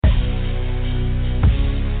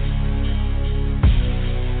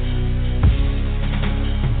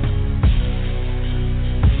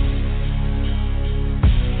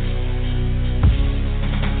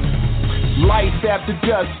after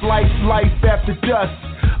dusk, life after dusk.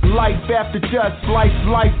 Life after dusk,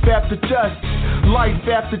 life after dusk. Life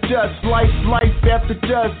after dusk, life after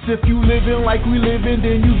dusk. If you living like we living,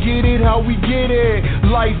 then you get it how we get it.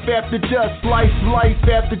 Life after dusk, life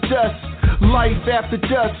after dusk. Life after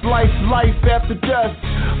dusk, life after dusk.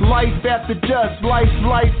 Life after dusk,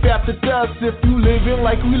 life after dusk. If you living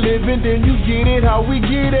like we living, then you get it how we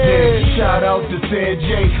get it. Yeah, shout out to Ceddy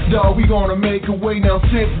J, dawg, we gonna make a way. Now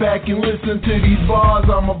sit back and listen to these bars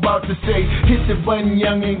I'm about to say. Hit the button,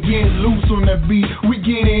 young, and get loose on that beat. We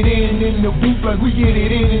get it in the booth like we get it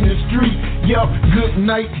in the street. Yup, good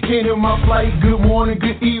night, into my flight. Good morning,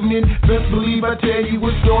 good evening. Best believe I tell you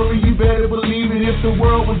a story, you better believe it. If the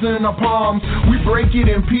world was in our palms, we break it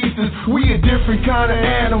in pieces. We a different kind of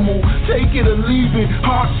animal, take it or leave it.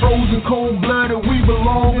 Heart frozen, cold-blooded, we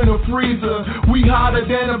belong in a freezer. We hotter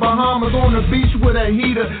than the Bahamas on the beach with a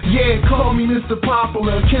heater. Yeah, call me Mr.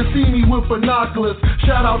 Popular, can't see me with binoculars.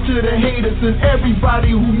 Shout out to the haters and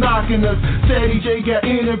everybody who knocking us. Ceddy J got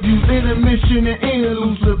interviews, intermission and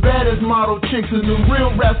interludes. The baddest model chicks and the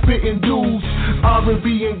real rap spitting dudes.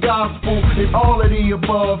 R&B and gospel and all of the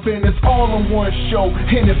above, and it's all on one show,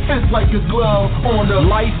 and it fits like a glove on the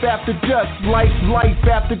life after dusk, life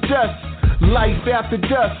after dusk. Life after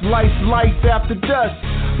dusk, life after dusk.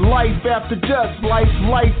 Life after dusk,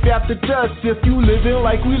 life after dusk. If you living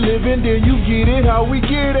like we living, then you get it how we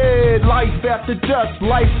get it. Life after dusk,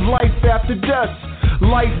 life after dusk.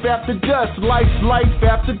 Life after dusk, life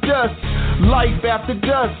after dusk. Life after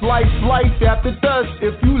dusk, life after dusk.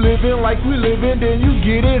 If you living like we living, then you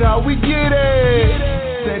get it how we get it.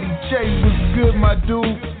 Ceddy J was good, my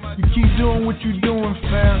dude. You keep doing what you doing,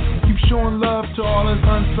 fam. Keep showing love to all us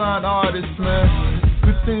unsigned artists, man.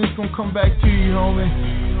 Good things gonna come back to you, homie.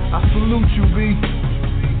 I salute you, B.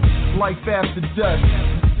 Life after dusk.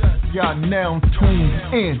 Y'all now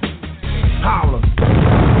tuned in. Holla.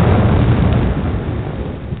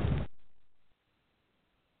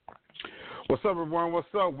 What's up, everyone?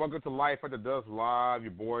 What's up? Welcome to Life After Dusk Live.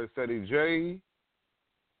 Your boy, Ceddy J.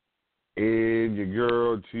 And your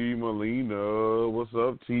girl, Tee Malinaaa. What's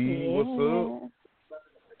up, T? Yeah. What's up?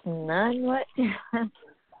 None what?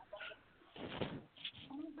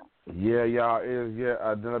 Yeah, y'all, it is yet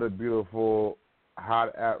another beautiful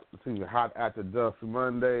hot after dusk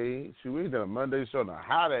Monday. Shoot, we done a Monday show in a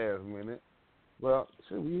hot ass minute. Well,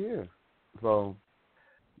 shit, we here. So,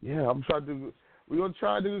 yeah, we're gonna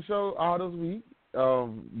try to do the show all this week.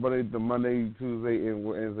 But it's the Monday, Tuesday, and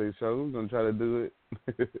Wednesday show. We're gonna try to do it.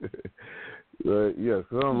 Yeah,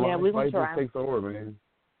 we're gonna try. Takes over, man.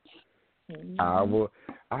 Mm-hmm.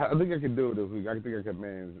 I think I can do it this week. I think I can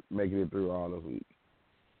manage making it through all this week.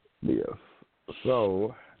 Yes.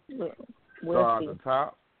 So, start at the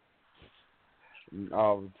top.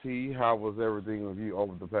 T, how was everything with you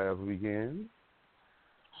over the past weekend?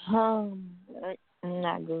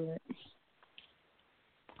 Not good.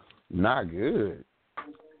 Not good.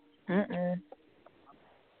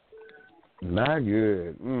 Not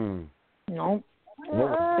good. Nope.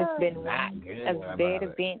 It's been not good. A bad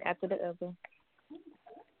event after the other.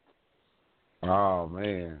 Oh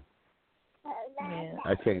man. Yeah.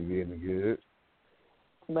 I can't be any good.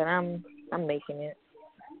 But I'm making it.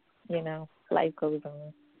 You know, life goes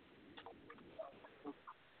on.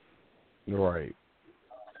 Right.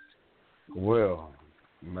 Well,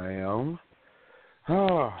 ma'am.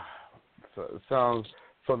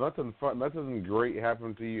 So nothing fun, nothing great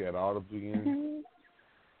happened to you at all this weekend?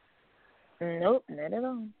 Nope, not at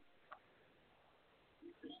all.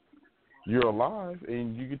 You're alive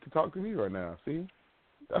and you get to talk to me right now. See,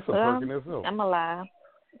 that's a perk in itself. I'm alive.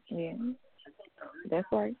 Yeah, that's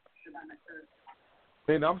right.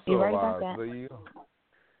 And I'm still right alive. about that. So there you go.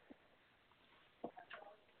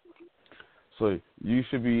 So you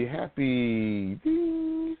should be happy.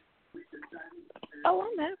 Oh,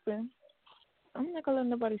 I'm happy. I'm not gonna let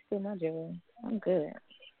nobody steal my joy. I'm good.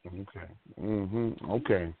 Okay.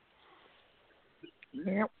 Okay.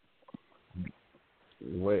 Yep.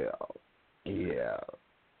 Well, yeah.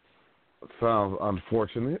 Sounds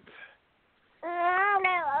unfortunate.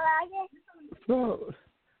 So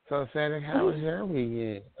Santa, how was your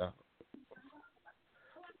weekend?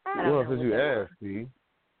 Well, since you asked, see,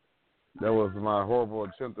 that was my horrible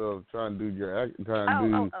attempt of trying to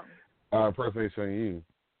do impersonation on you.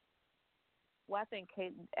 Well, I think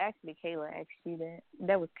Kayla asked you that.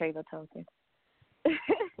 That was Kayla talking.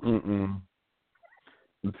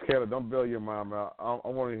 Kayla, don't bail your mom out. I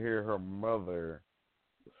want to hear her mother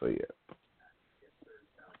say it.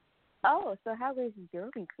 Oh, so how was your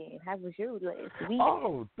weekend? How was your last week?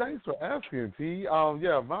 Oh, thanks for asking, T.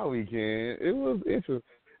 Yeah, my weekend, it was interesting.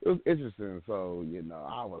 it was interesting. So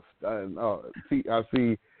I was stunned. Oh, I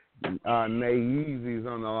see Nayy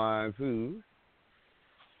on the line too.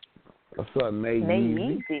 What's up, Nayy?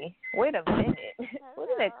 Nayy. Wait a minute. Where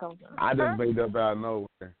did that come from? I just made up out of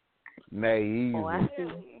nowhere. Nayy. Oh, I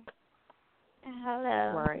see.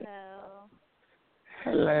 Hello. Right.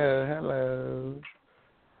 Hello.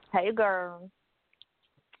 Hey, girl.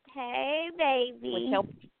 Hey, baby.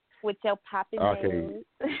 With your popping Okay. nails.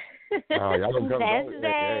 Y'all gonna come That's over.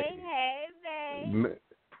 babe. Hey, babe.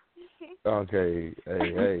 Okay.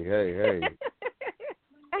 Hey.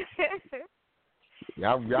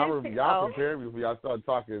 Y'all prepare me before y'all start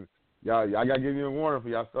talking. I gotta give you a warning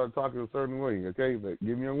before y'all start talking a certain way, okay? But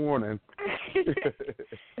give me a warning. Look,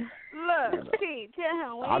 T, tell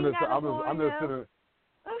him we ain't got a warning. I'm just sitting.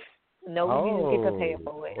 No, you get prepared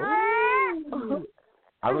for it.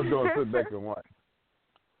 I'm just gonna sit back and watch.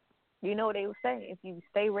 You know what they would say? If you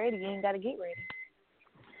stay ready, you ain't gotta get ready.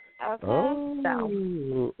 Okay.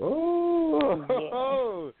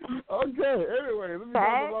 Okay. Anyway, let me talk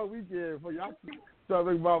about my weekend for y'all. Start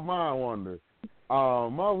thinking about mine. Wonder.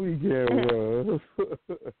 My weekend was.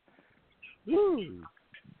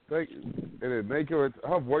 And then Nayy,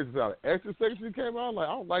 her voice is out. Extra sexy came out. Like,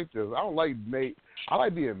 I don't like this. I don't like Nayy. I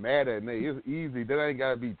like being mad at Nayy. It's easy. That ain't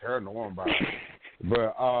gotta be turned on by it.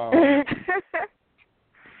 But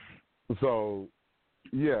so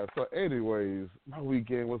yeah. So anyways, my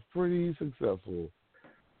weekend was pretty successful.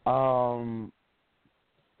 One,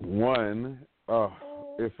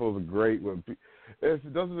 it feels great when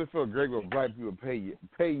doesn't it feel great when black people pay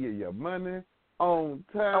you your money on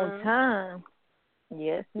time? On time.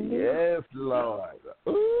 Yes, indeed. Yes, Lord.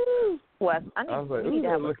 Ooh. Well, I need to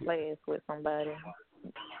have a class with somebody.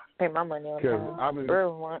 Pay my money on time. I mean,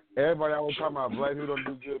 everybody always talking about black people don't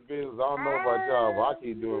do good business. I don't know about y'all, but I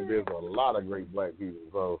keep doing business with a lot of great black people.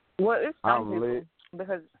 So it's some people, lit.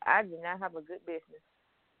 because I did not have a good business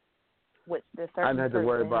with the certain I didn't have to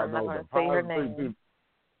worry about I'm not going to say her name.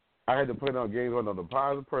 I had to put on games on the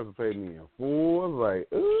deposit person paid me in full. I was like,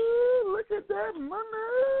 ooh, look at that money.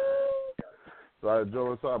 So I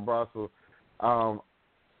drove to Brussels.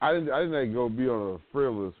 I didn't go be on a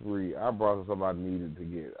frivolous spree. I brought something I needed to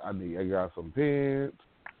get. I got some pins.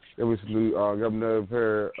 There was some got another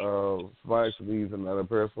pair of slacks. Needs another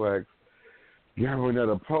pair of slacks. Got me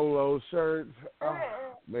another polo shirt. Oh,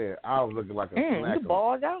 man, I was looking like a snack.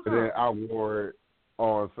 Balled out. And then I wore it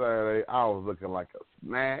on Saturday. I was looking like a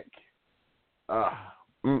snack.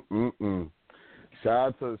 Shout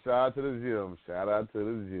out to the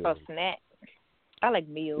gym. A snack. I like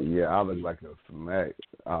meals. Yeah, I look like a snack.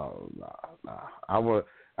 Oh nah.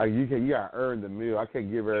 You gotta earn the meal. I can't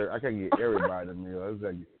give everybody the meal. It's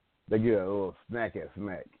like they get a little snack at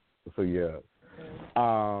snack. So yeah.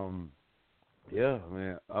 Yeah,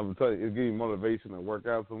 man. I'm telling you, it's giving me motivation to work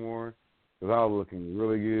out some more. Cause I was looking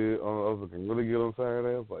really good. I was looking really good on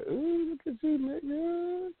Saturday. I was like, ooh, look at you,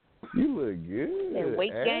 nigga. You look good. That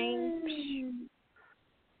weight gain.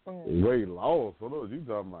 Weight loss. What else you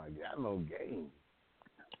talking about? Got no gain.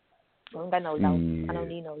 I don't got no loss. I don't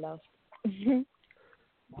need no loss.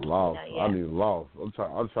 Loss. I need loss. I'm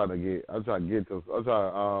trying to get this. I'm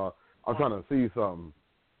trying to see something.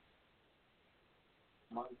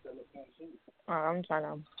 I'm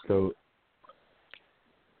trying to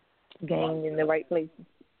gain in the right places.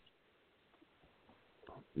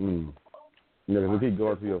 Yeah, we keep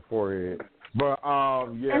going to your forehead. But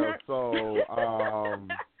yeah. So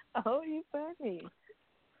Oh, you funny.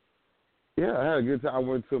 Yeah, I had a good time. I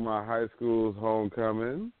went to my high school's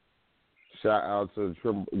homecoming. Shout out to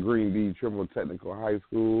Green Bee Trimble Technical High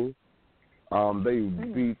School. They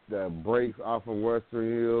beat the brakes off of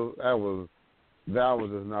Western Hills. That was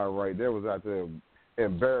just not right. They was out there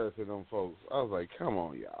embarrassing them folks. I was like, come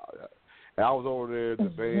on, y'all. And I was over there at the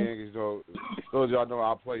band. You know, those of y'all know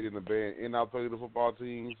I played in the band and I played the football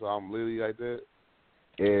team, so I'm literally like that.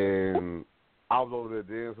 And I was over there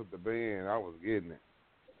dancing with the band. I was getting it.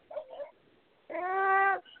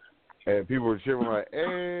 And people were cheering like,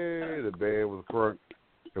 hey, the band was crunk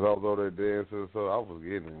because I was over there dancing, so I was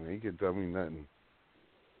getting it. Man. He couldn't tell me nothing.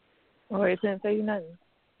 Oh, he couldn't tell you nothing?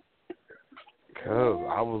 Because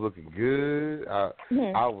I was looking good. I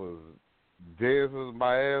was dancing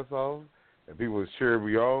my ass off, and people was cheering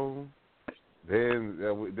me on. Then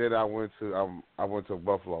I went to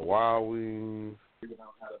Buffalo Wild Wings.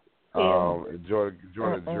 Enjoyed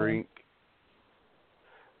a drink.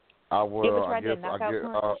 I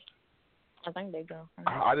think they go.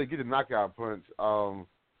 I didn't get the knockout punch. It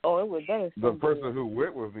was better. The person who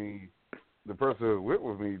went with me to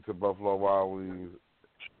Buffalo Wild Wings,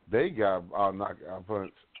 they got knockout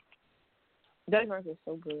punch. That drink is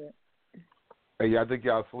so good. yeah, I think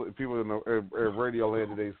y'all people in the radio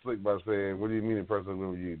land today slick by saying, "What do you mean in person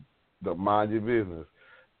with you? Don't mind your business."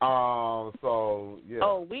 So yeah.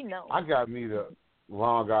 Oh, we know. I got me the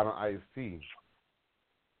Long Island iced tea.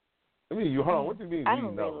 I mean, hold on. What do you mean? I we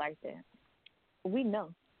don't know? really like that. We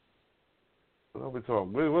know. What we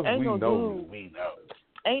talking? What's Ain't we no know? dude. We know.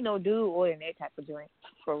 Ain't no dude ordering that type of drink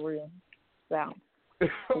for real. So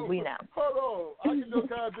we know. Hold on. I get those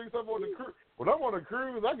kind of drinks up on the cruise. When I'm on a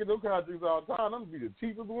cruise, I get those kind of drinks all the time. Them be the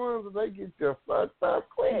cheapest ones, and they get you fucked up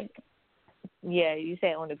quick. Yeah, you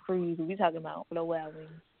said on the cruise. We talking about for the Wild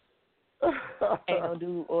Wings. Ain't no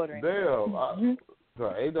dude ordering. Damn.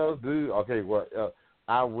 So ain't no dude. Okay, well,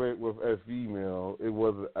 I went with a female. It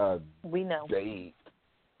was a we know. date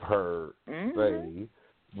per se,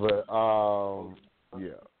 but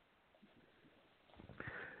yeah.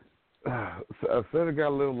 I said I gotta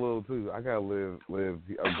live a little too. I gotta live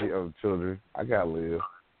children. I gotta live.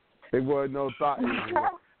 It wasn't no thought.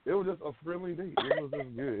 It was just a friendly date. It was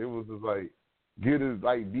just good. It was just like good as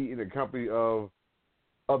like be in the company of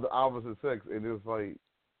the opposite sex, and just like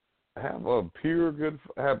have pure good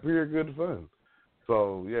fun.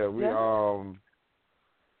 So yeah, we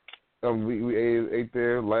ate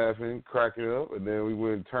there laughing, cracking up, and then we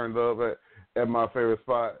went and turned up at my favorite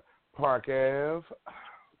spot, Park Ave.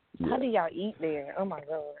 Yeah. How do y'all eat there? Oh my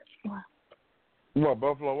God. What,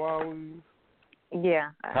 Buffalo Wild Wings?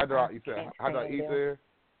 Yeah. How do I eat there?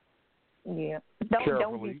 Yeah.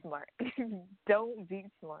 Don't be smart. Don't be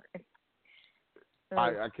smart.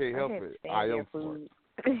 I can't help it. I am smart.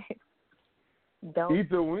 Don't eat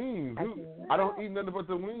the wings. I don't eat nothing but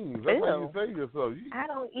the wings. That's how you say yourself. I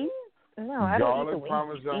don't eat. No, I don't eat the wings.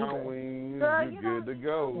 Garlic Parmesan wings. You're good to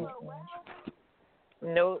go.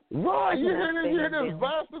 Nope. What? You hear this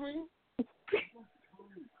blasphemy?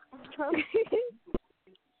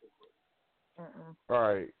 All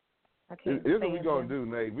right. This is what we're going to do,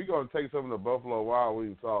 Nate. We're going to take some of the Buffalo Wild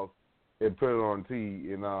Wing sauce and put it on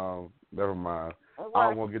tea, and never mind. I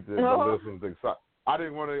don't want to get the listeners excited. I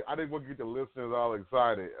didn't want to get the listeners all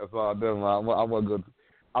excited. So I wasn't going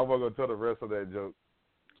to tell the rest of that joke.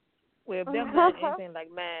 Well, if they're not anything like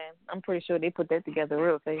mine, I'm pretty sure they put that together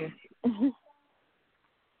real fast.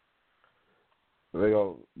 They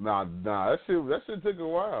go, nah. That shit took a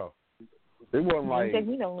while. It wasn't like take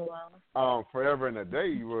me no while. forever and a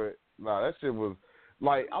day. But that shit was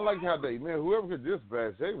like I like how whoever could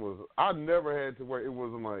dispatch, I never had to where it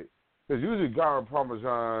wasn't like because usually garlic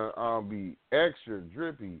Parmesan be extra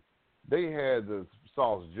drippy. They had the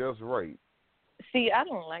sauce just right. See, I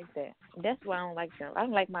don't like that. That's why I don't like them. I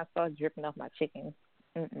don't like my sauce dripping off my chicken.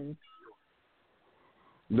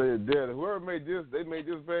 Whoever made this, they made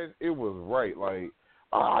this batch. It was right. Like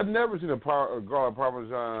I've never seen a garlic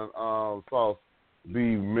Parmesan sauce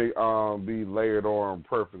be layered on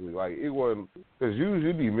perfectly. Like it wasn't because usually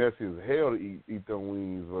it'd be messy as hell to eat them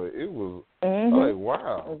wings, but it was like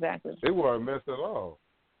wow, exactly. It wasn't messy at all.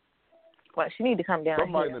 Well, she need to come down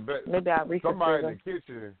here. Maybe I'll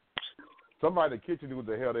reconsider. Somebody in the kitchen knew what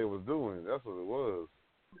the hell they was doing. That's what it was.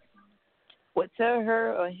 Well, tell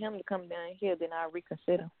her or him to come down here, then I'll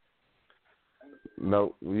reconsider.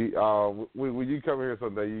 No, when you come here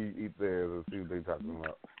someday, you eat there and see what they're talking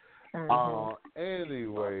about.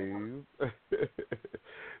 Anyways,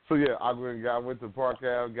 so yeah, I went to Park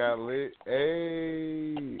Ave, got lit.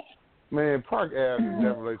 Hey, man, Park Ave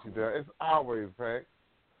never let you down. It's always packed.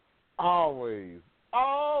 Always.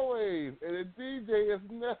 And the DJ is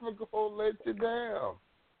never gonna let you down.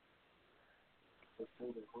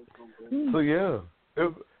 So yeah, it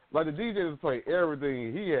was, like the DJ was playing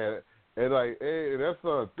everything he had, and like, hey, that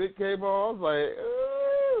song Thick came on. I was like,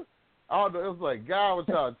 I don't know. It was like God was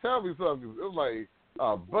trying to tell me something. It was like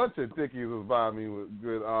a bunch of thickies was by me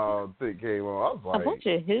when Thick came on. I was like, a bunch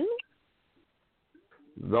of who?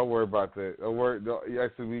 Don't worry about that. Don't worry. You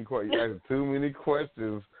asked too many questions. Too many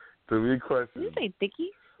questions. Did you say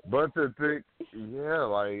Thicky? Bunch of thick, yeah.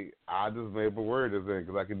 Like I just made up a word as in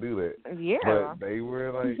because I can do that. Yeah. But they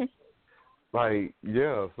were like,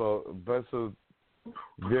 yeah. So a bunch of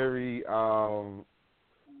very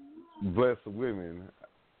blessed women.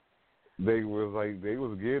 They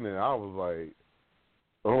was getting it. I was like,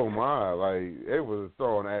 oh my, like it was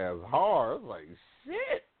throwing ass hard. I was like,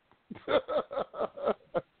 shit.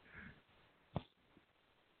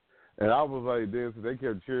 And I was like dancing. They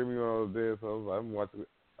kept cheering me when I was dancing. I was like, I'm watching it.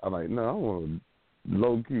 I'm like, no, I want to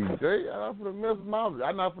low key. Jay, I'm not for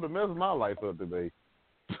the mess of my life up today.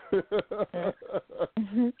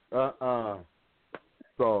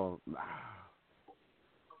 So,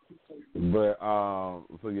 but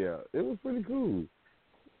so yeah, it was pretty cool.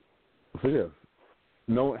 So yeah,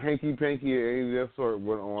 no hanky panky or any of that sort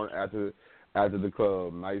went on after after the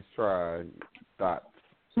club. Nice try. Thoughts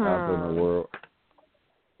out there in the world.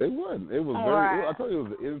 It wasn't. It was very. I told you it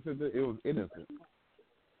was innocent. It was innocent.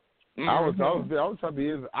 Mm-hmm. I was trying to be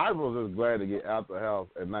innocent. I was just glad to get out the house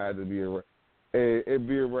and not have to be around and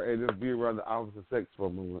just be around the opposite sex for a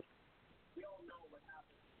moment.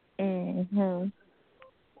 Mhm.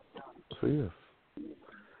 So yes,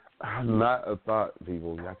 not a thought,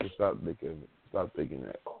 people. Y'all can stop thinking that.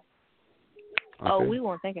 Okay? Oh, we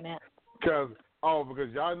weren't thinking that. Because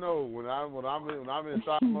y'all know when I'm in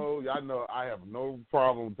thought mode, y'all know I have no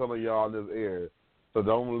problem telling y'all this air. So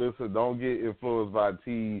don't listen. Don't get influenced by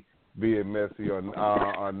T being messy or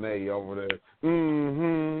Nayy over there.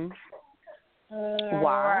 Mhm.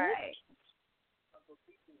 Why?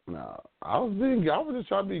 No, I was just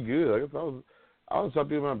trying to be good. I guess I was trying to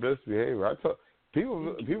be my best behavior. I told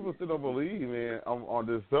people still don't believe, man. I'm on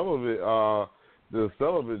this celibate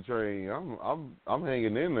train. I'm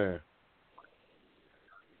hanging in there.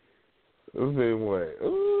 It's been what?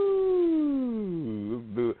 Ooh, let's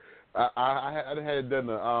do it. I had done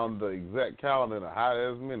the exact calendar in a hot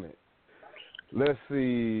ass minute. Let's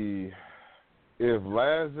see. If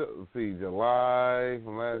July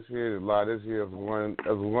from last year, July this year is 1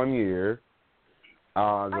 year.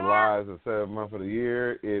 July is the 7th month of the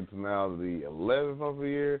year. It's now the 11th month of the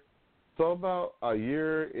year. So about a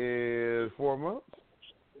year is 4 months.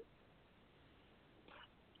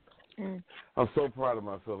 I'm so proud of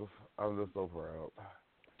myself. I'm just so proud.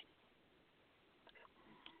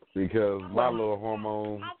 Because my little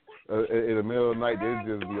hormones in the middle of the night, they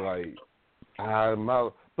just be like,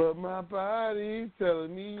 but my body's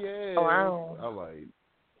telling me yes. Oh, wow. I'm like,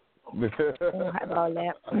 Don't have all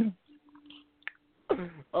that.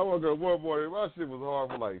 Oh my God, one morning, my shit was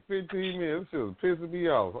hard for like 15 minutes. Shit was pissing me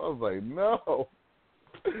off. I was like, no.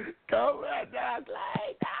 Come back down,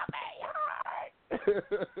 Clay.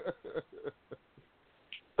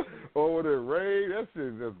 Or when it rained,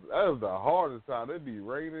 that was the hardest time. It be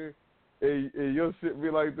raining, and your shit be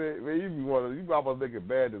like that, man. You almost making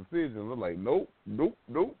bad decisions. I'm like, nope,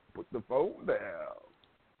 put the phone down.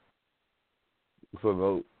 So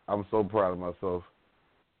no, I'm so proud of myself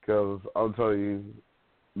because I'll tell you,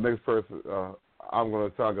 next person, I'm gonna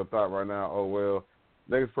talk a thought right now. Oh well,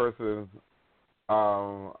 next person,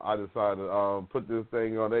 I decided to put this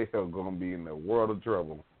thing on. They are gonna be in the world of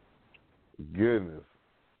trouble. Goodness.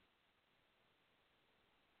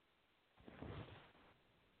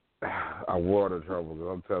 A world of trouble.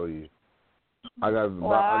 I'm telling you, I got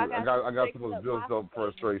some of this up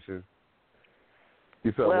frustration.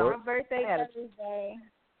 You said what? My birthday Thursday.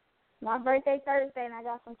 My birthday Thursday, and I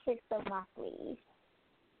got some tricks up my sleeve.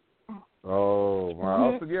 Oh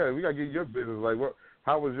my! Also, yeah, we gotta get your business. Like, what?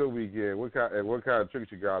 How was your weekend? What kind of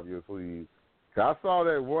tricks you got up your sleeve? 'Cause I saw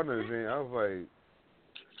that one event. I was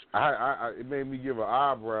like, it made me give an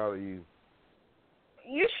eyebrow to you.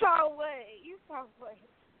 You saw what?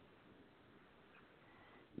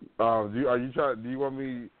 Do you want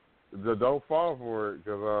me to don't fall for it?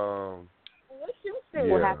 'Cause what you see?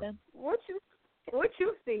 What happened? What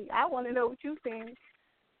you see? I want to know what you seen.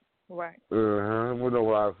 Right. We know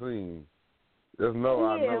what I've seen. Just know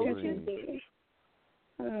I know what things. you see.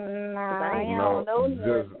 Nah, he don't know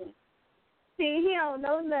nothing. See, he don't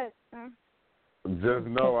know nothing. Just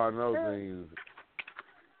know I know things.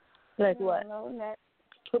 Like what? Know nothing.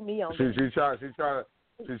 Put me on. She tried to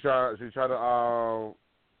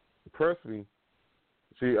press me.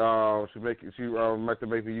 She like to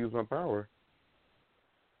make me use my power.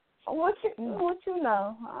 What you know?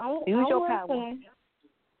 Use your power.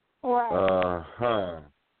 Right.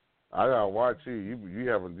 I gotta watch you.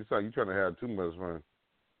 You trying to have too much fun.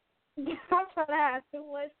 I'm trying to have too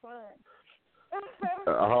much fun.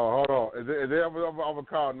 Hold on. Is there I'm gonna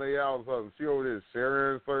call Nayy out or something. She over there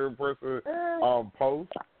sharing certain person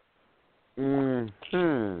post.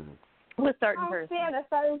 With certain I'm person. seeing a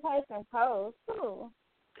certain person post too.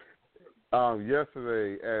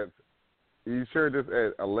 Yesterday you shared this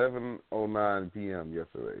at 11:09 p.m.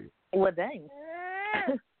 yesterday. Well, dang.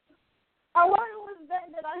 What was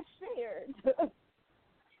that I shared?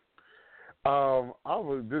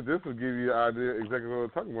 This will give you an idea exactly what I'm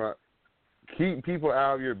talking about. Keep people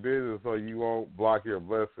out of your business so you won't block your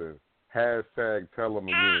blessing. Hashtag tell them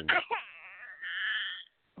again.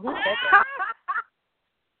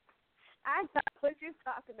 I thought what you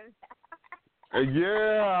talking about.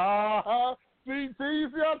 Yeah. See, you see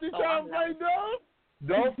how she trying to play dumb?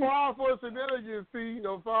 Don't fall for shenanigans, see?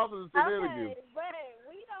 Don't fall for the shenanigans. Okay, but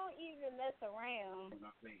we don't even mess around.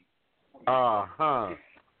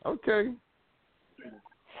 Okay.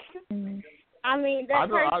 I mean, that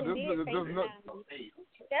person did FaceTime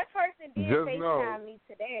FaceTime me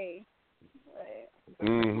today.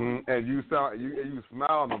 And you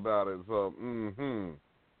smiling about it, so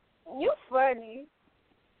You funny.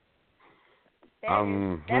 That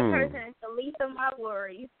person is the least of my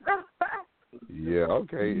worries. Yeah,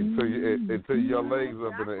 okay. Until your legs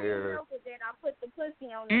up in the air. Then I put the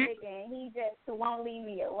pussy on the nigga and he just won't leave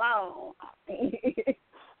me alone.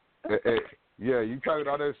 Yeah, you talking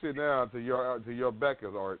all that shit now to your back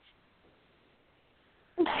is arched.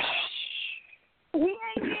 He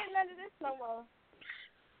ain't getting none of this no more.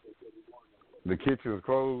 The kitchen is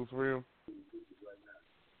closed for him?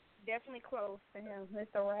 Definitely closed for him.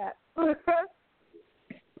 It's a wrap.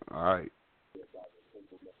 All right.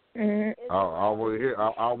 I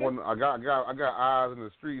got eyes in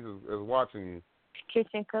the streets as watching you.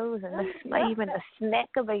 Kitchen closed and there's not even a snack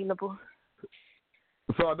available.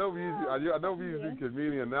 So I know we usually do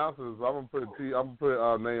comedian announcers. So I'm gonna put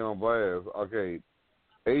Nayy on blast. Okay,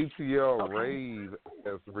 ATL Rave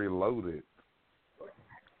has reloaded.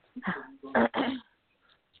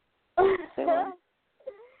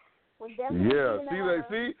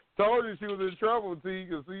 See, told you she was in trouble, T.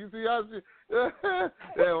 Cause you see how she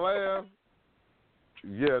that laugh.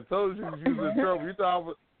 Yeah, told you she was in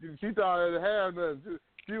trouble. She thought I didn't have nothing.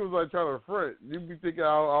 She was like trying to front. You be thinking I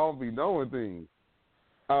don't be knowing things.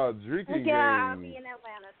 Drinking games. I'll be in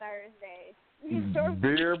Atlanta Thursday.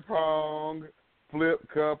 Beer pong, flip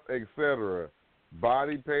cup, etc.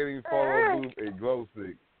 Body painting, photo booth, and glow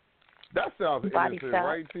stick. That sounds innocent,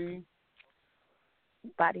 right, T?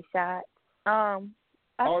 Body shot. I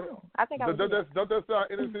think I was. Don't that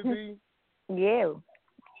sound innocent, T? Yeah.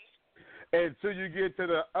 Until you get to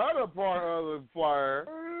the other part of the flyer,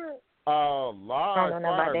 live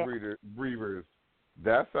fire breathers.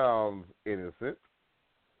 That sounds innocent.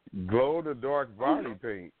 Glow in the dark body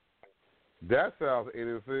paint. That sounds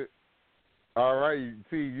innocent. All right,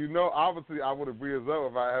 T. You know, obviously, I would have breathed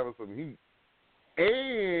up if I had some heat.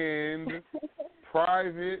 And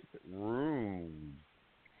private rooms.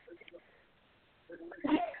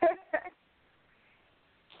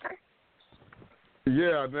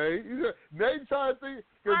 Yeah, Nayy. Nayy trying to think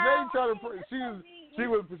because Nayy trying to.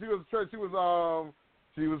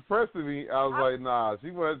 She was pressing me. I was like, nah.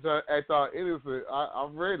 She wasn't trying to act all innocent.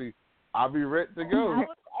 I'm ready. I'll be ready to go. I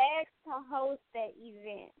was asked to host that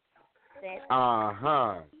event.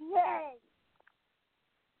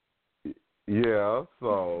 Yeah.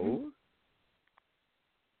 So.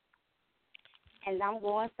 And I'm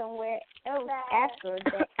going somewhere else after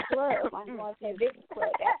that club. I'm going to a different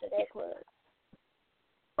club after that club.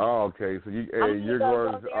 Oh, okay. So you're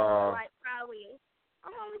going to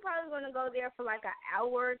I'm only probably going to go there for like an hour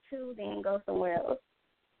or two, then go somewhere else.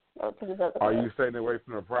 Go to this other Are club. you staying away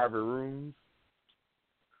from the private rooms?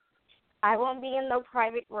 I won't be in no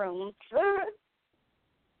private rooms.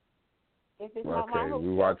 If it's not my hotel we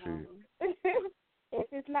watch you. If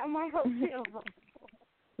it's not my hotel room.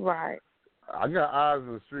 Right. I got eyes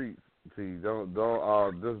in the streets. T. Don't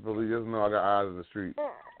just know I got eyes in the streets.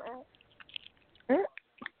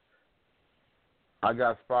 I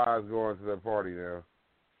got spies going to that party now.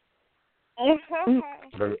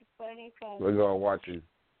 Funny. We're gonna watch you.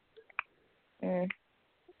 I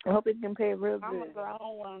hope it can pay real good. I'm a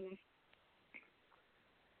grown woman.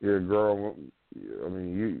 You're a girl. I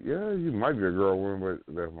mean, you might be a girl woman,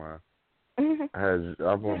 but that's fine.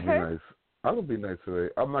 I'm gonna be nice. I'm gonna be nice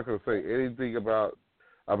today. I'm not gonna say anything about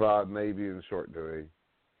Nayy being short today.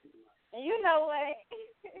 You know what?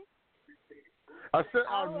 I said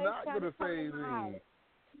I'm not gonna say anything.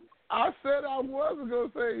 I said I wasn't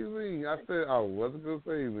gonna say anything. I said I wasn't gonna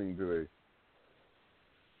say anything today.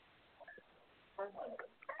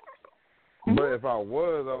 But if I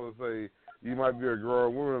was, I would say you might be a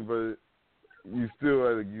grown woman, but you still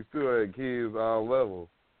at kids level.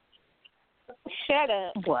 Shut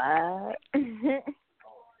up. What?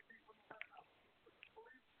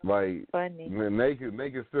 Like funny. They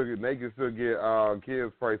can still get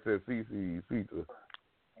kids priced at CC's Pizza.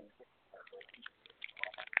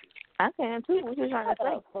 I can too. What you trying to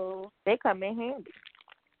say? They come in handy.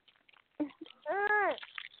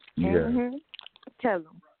 Yeah. Tell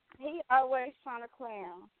them. He always trying to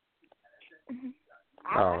clown.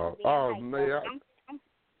 Nayy.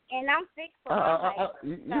 And I'm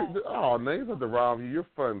 6'4". Nayy's not the wrong. You're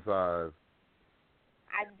fun size.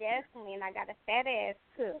 And I got a fat ass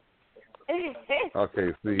too.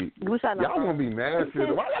 Okay, see, y'all gonna be nasty. Why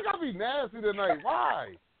y'all gotta be nasty tonight?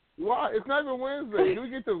 Why? It's not even Wednesday. Can we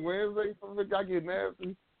get to Wednesday so I get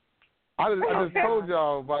nasty? I just told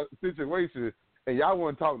y'all about the situation, and y'all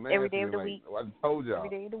want to talk nasty. Every day of the week. I told y'all. Every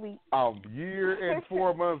day of the week. A year and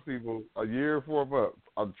 4 months, people. A year and 4 months.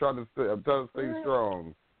 I'm trying to stay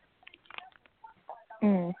strong.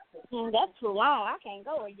 That's too long. I can't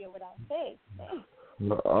go a year without sex.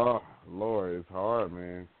 Oh, Lord, it's hard,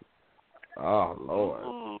 man. Oh,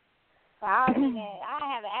 Lord. I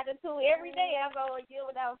have an attitude every day. I go a year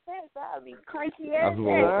without sex. I'll be cranky That's every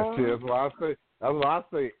day. That's why I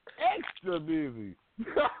say extra busy.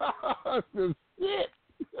 Shit.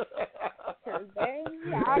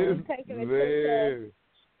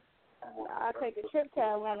 I'll take a trip to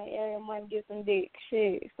Atlanta every month, get some dick.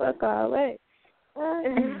 Shit, fuck all that. I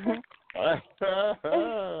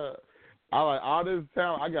like all this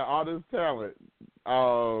talent. I got all this talent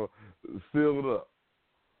sealed up.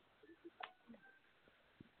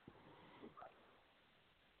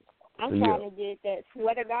 I'm trying to get that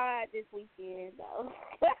swear to God this weekend, though.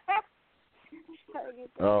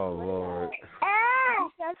 Oh, Lord.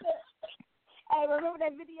 Hey, remember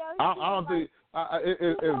that video? I don't think,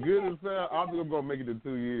 as good as that, I don't think I'm going to make it in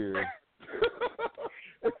 2 years.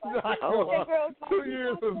 It's not 2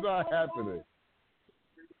 years is not happening.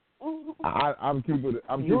 I'm keeping it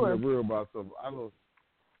real about something. I don't.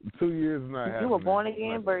 2 years is not happening. You were born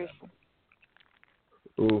again version.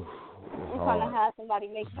 Ooh, I'm trying to have somebody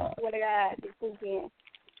make me swear to God this weekend.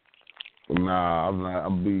 Nah, I'm not.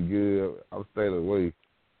 I'm be good. I'm staying away.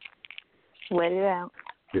 Sweat it out.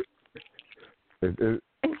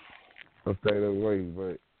 I'm staying away,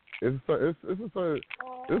 but it's a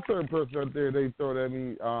certain person out there. They throw at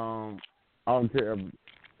me. I don't care.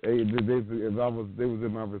 If they was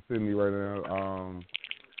in my vicinity right now,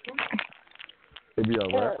 it'd be a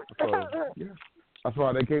rap. So yeah, that's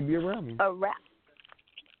why they can't be around me. A rap.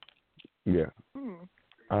 Yeah.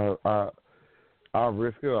 I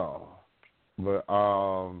risk it all, but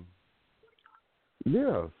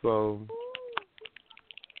yeah. So.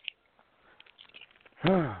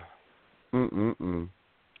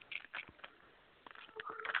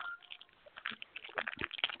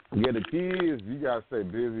 Yeah, the kids, you gotta stay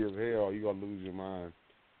busy as hell or you gonna lose your mind.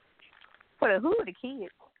 For who are the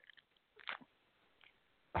kids?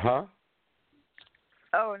 Huh?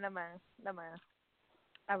 Oh, never mind.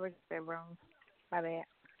 I was just wrong. My bad.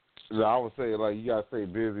 So I would say, like, you gotta stay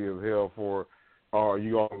busy as hell or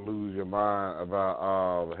you gonna lose your mind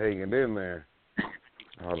about hanging in there.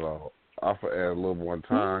 Hold on. I have to add a little more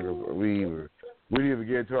time because we need to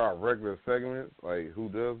get to our regular segments. Like, who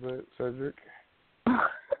does that, Cedric?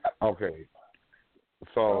 Okay.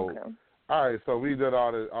 So, all right. So we did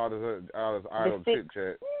all this idle chit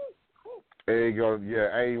chat. There you go. Yeah,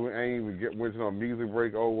 I ain't even went to no music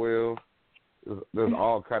break. Oh well. There's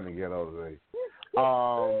all kind of ghetto today.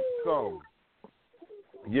 So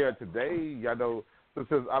yeah, today y'all know since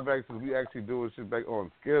we actually doing shit back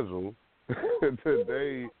on schedule.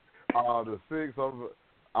 Today. The 6th,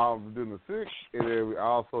 I'm doing the 6th, and then we're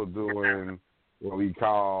also doing what we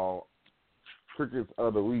call Crickets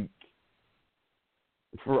of the Week,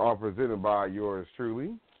 presented by yours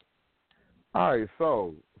truly. All right,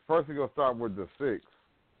 so first we're going to start with the 6th.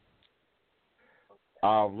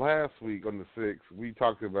 Last week on the 6th, we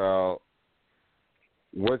talked about,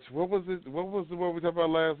 what was it? What was the one we talked about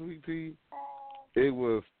last week, T? It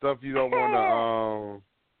was stuff you don't want to,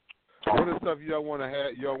 what is stuff you don't want to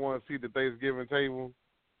have? You don't want to see at the Thanksgiving table?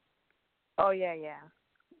 Oh yeah.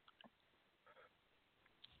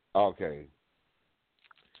 Okay.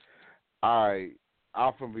 All right.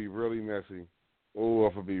 I'm gonna be really messy. Oh,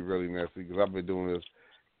 I'm gonna be really messy because I've been doing this,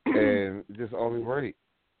 and just only right.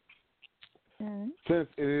 Mm-hmm. Since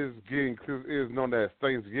it is known as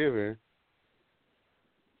Thanksgiving,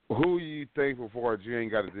 who are you thankful for that you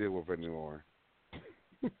ain't got to deal with anymore?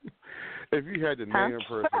 If you had to name a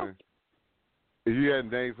person. If you had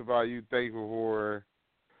named somebody you thankful for,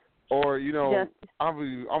 or I'm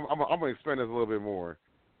gonna expand this a little bit more.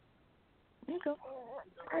 Okay.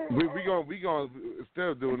 We gonna instead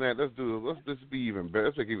of doing that, let's be even better.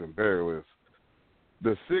 Let's make it even better with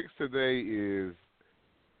the 6th today is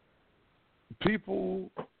people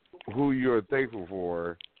who you're thankful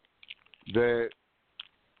for that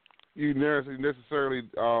you necessarily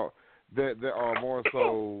that are more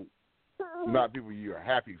so not people you're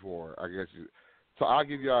happy for. I guess you. So I'll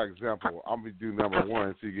give you an example. I'm going to do number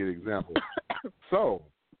 1 so you get an example. So,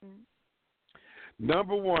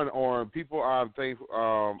 number 1 on people I'm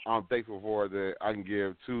thankful for that I can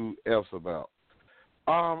give 2 F's about.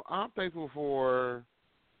 I'm thankful for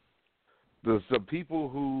the people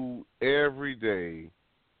who every day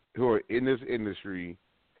who are in this industry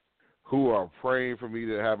who are praying for me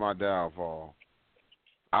to have my downfall.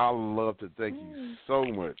 I love to thank you so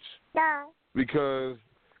much. Because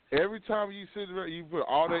every time you sit there, you put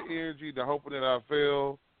all that energy into hoping that I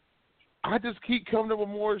fail, I just keep coming up with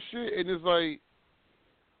more shit, and it's like,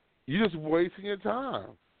 you're just wasting your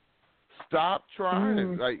time. Stop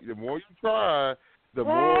trying. Like, the more you try, the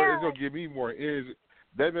more it's going to give me more energy.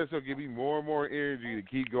 That means it's going to give me more and more energy to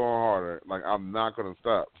keep going harder. Like, I'm not going to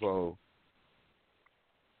stop. So,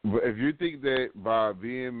 but if you think that by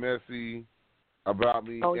being messy about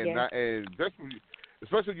me, and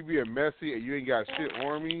especially if you being messy and you ain't got shit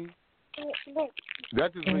on me,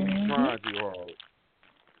 that just means you're trying too hard.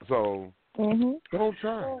 So, don't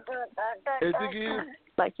try. And the thing is,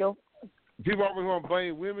 like people always want to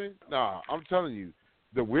blame women. Nah, I'm telling you,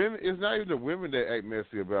 the women. It's not even the women that act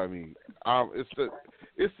messy about me.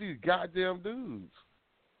 It's these goddamn dudes.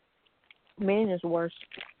 Men is worse.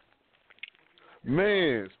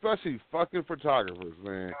 Man, especially fucking photographers,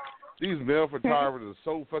 man. These male photographers are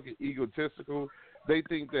so fucking egotistical. They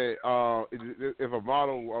think that if a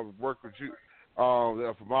model work with you,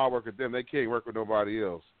 if a model work with them, they can't work with nobody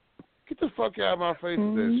else. Get the fuck out of my face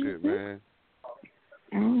with that shit, man.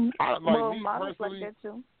 Me personally, like that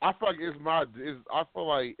too. I feel like I feel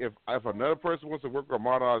like if another person wants to work with a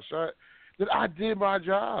model I shot, then I did my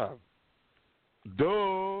job.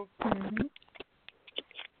 Duh.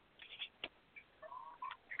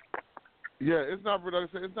 Yeah, it's not really. Like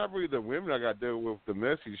I said, it's not really the women I got to deal with the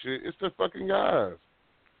messy shit. It's the fucking guys.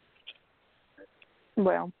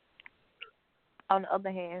 Well, on the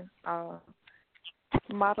other hand,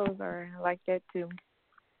 models are like that too.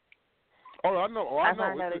 Oh, I know.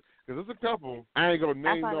 Because there's a couple. I ain't gonna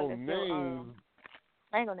name no names.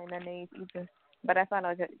 I ain't gonna name no names either. But I found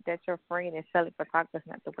out that your friend is selling photographers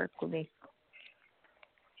not to work with me.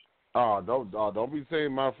 Oh, don't be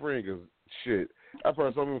saying my friend, because shit, that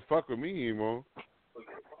person don't even fuck with me anymore.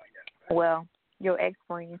 Well, your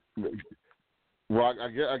ex-friend. Well,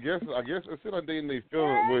 I guess it's still like they in their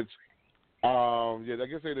feelings, which, I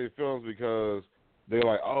guess they feelings because they're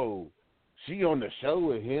like, oh, she on the show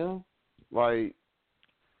with him? Like,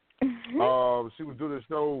 she was doing the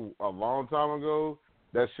show a long time ago.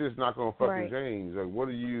 That shit's not gonna fucking change. Like, what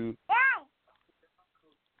are you?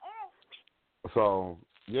 So,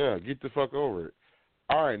 yeah, get the fuck over it.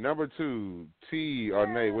 All right, number 2, Tee or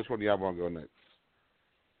Nayy. Which one do y'all want to go next?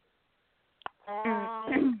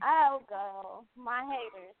 I'll go. My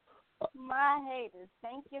haters.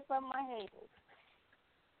 Thank you for my haters.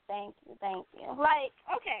 Thank you. Like,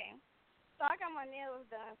 okay, so I got my nails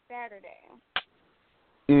done Saturday.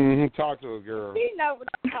 Talk to us, girl. You know what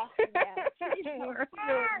I'm talking about.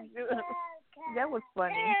 That was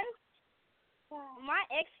funny. And my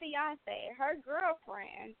ex-fiance, her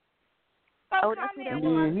girlfriend, talking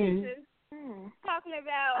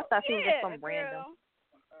about. I thought she was just some random.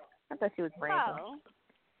 I thought she was random. Oh,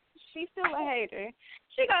 she's still a hater.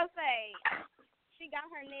 She gonna say she got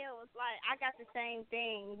her nails like I got the same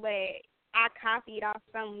thing, but I copied off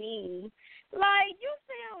some meme. Like, you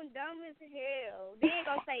sound dumb as hell. Then you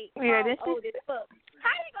gonna say Chrome old as fuck.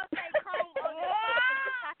 How you gonna say Chrome old as fuck if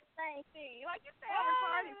it's not the same thing? Like, you sound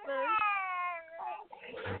retarded, sis.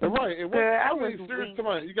 Right, and what I mean, serious, come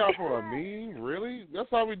on, you got for a meme? Really? That's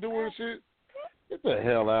how we doing shit? Get the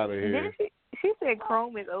hell out of here. She said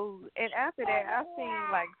Chrome is old, and after that, I've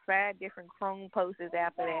seen like 5 different Chrome posts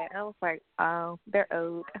after that. I was like, oh, they're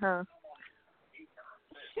old, huh?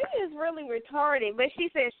 She is really retarded, but she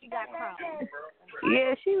said she got Chrome.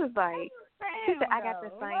 Yeah, she was like, she said, I got the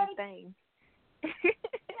same thing.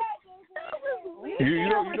 You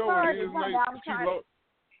know what it is, Nate?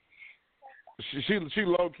 She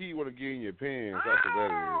low key want to get in your pants. That's what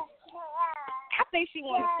that is. I think she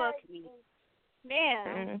want to fuck me.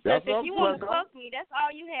 Man, if you want to fuck me, that's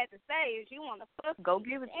all you had to say is you want to fuck me. Go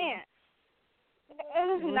give it to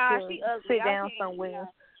me. Nah, she ugly. Sit down somewhere.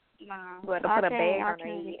 Nah, but I put a bag on her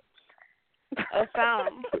head. Or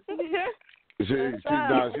something.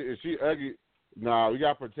 If she ugly, nah, we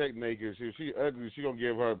got to protect Naked. If she ugly, she going to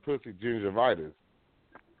give her pussy gingivitis.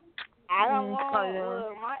 I don't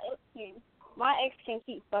want my ex can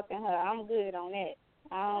keep fucking her. I'm good on that.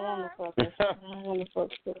 I don't want to fuck her. I don't want to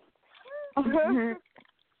fuck her.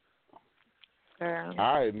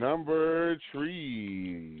 All right, number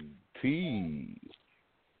 3, T.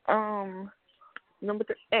 Number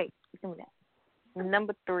 3. Hey, give me that.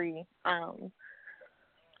 Number 3.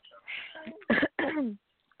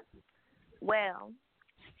 Well,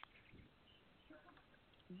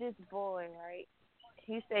 this boy, right?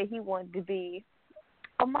 He said he wanted to be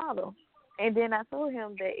a model. And then I told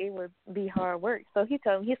him that it would be hard work. So he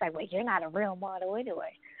told me, he's like, well, you're not a real model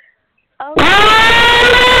anyway. Okay.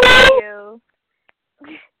 Thank you.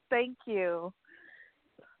 Thank you.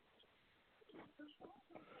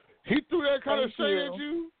 He threw that kind of shade at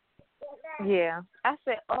you? Yeah. I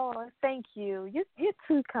said, oh, thank you. You're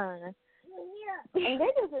too kind. And they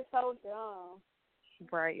just is so dumb.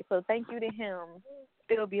 Right. So thank you to him.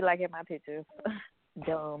 Still be like in my pictures.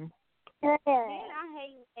 Dumb. Then I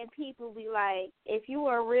hate when people be like, if you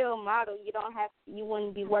were a real model, you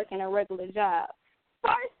wouldn't be working a regular job.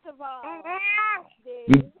 First of all,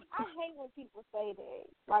 dude, I hate when people say that.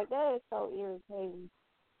 Like, that is so irritating.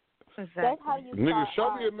 Exactly. That's how you Nigga,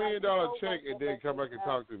 show me $1 like, million go check and then come back and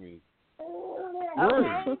talk to me.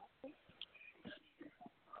 Okay.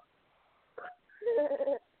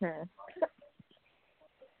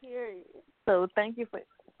 Period. So thank you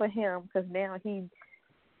for him, because now he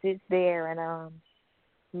sits there and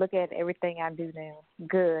look at everything I do now.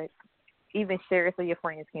 Good. Even share it so your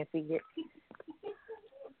friends can see it.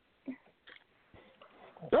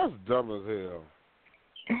 That's dumb as hell.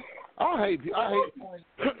 I hate.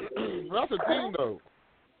 That's the thing, though.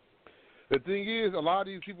 The thing is, a lot of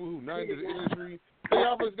these people who not in this industry, they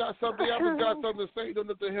always got something. They always got something to say. Don't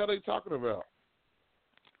know what the hell they talking about.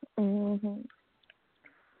 Mhm.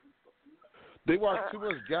 They watch too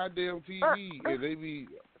much goddamn TV, and they be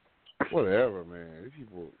whatever, man. These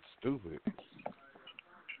people stupid.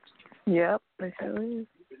 Yep, it sure is.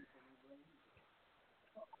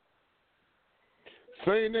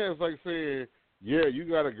 Saying that is like saying, yeah, you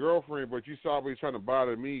got a girlfriend, but you always trying to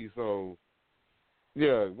bother me, so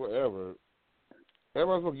yeah, whatever.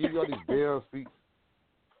 Everybody's gonna give you all these damn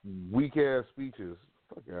weak ass speeches.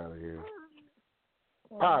 Fuck out of here.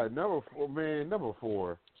 All right, number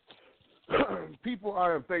four. People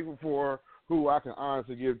I am thankful for who I can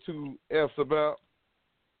honestly give 2 F's about.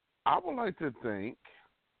 I would like to thank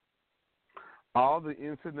all the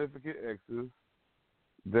insignificant exes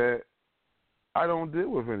that I don't deal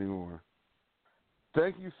with anymore.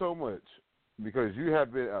 Thank you so much, because you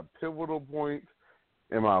have been a pivotal point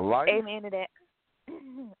in my life. Amen to that.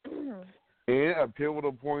 And a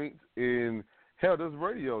pivotal point in, hell, this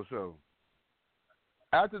radio show.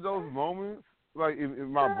 After those moments, like in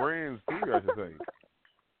my brand's theory, I should say.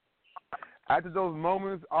 After those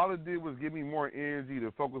moments, all it did was give me more energy to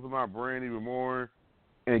focus on my brand even more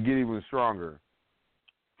and get even stronger.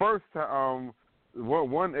 First time,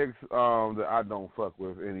 one ex that I don't fuck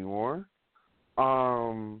with anymore.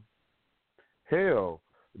 Hell,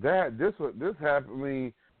 this happened to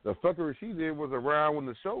me. The fuckery she did was around when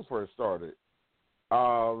the show first started.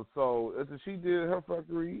 So after she did her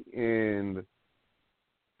fuckery, and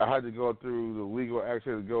I had to go through the legal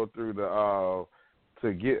action to go through to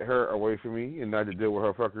get her away from me and not to deal with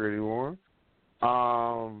her fuckery anymore.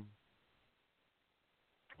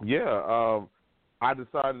 I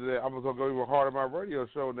decided that I was gonna go even harder on my radio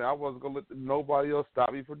show, and I wasn't gonna let nobody else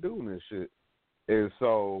stop me from doing this shit. And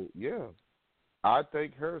so, yeah, I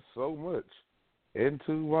thank her so much. And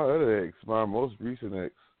to my other ex, my most recent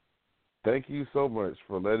ex, thank you so much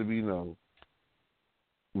for letting me know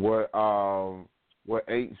what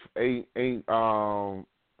ain't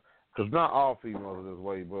because not all females are this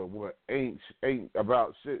way, but what ain't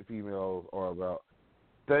about shit females are about.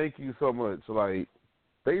 Thank you so much. Like,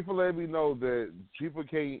 thank you for letting me know that you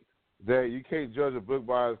can't judge a book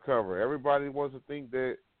by its cover. Everybody wants to think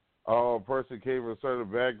that a person came from a certain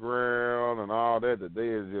background and all that they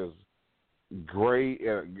are just great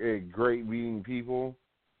and great meeting people.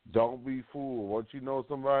 Don't be fooled. Once you know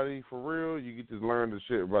somebody for real, you get to learn the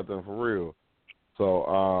shit about them for real.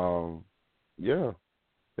 So, yeah.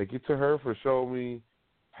 Thank you to her for showing me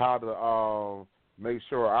how to make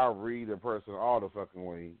sure I read a person all the fucking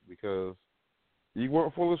way, because you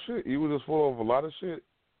weren't full of shit. You were just full of a lot of shit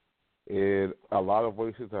and a lot of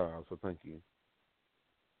wasted time. So thank you.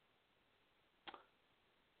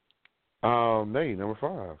 Nayy, number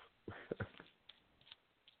 5.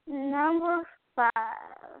 Number five.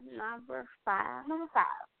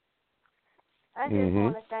 I just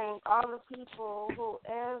want to thank all the people who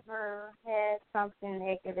ever had something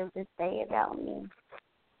negative to say about me.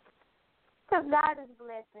 Because God is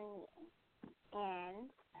blessing me. And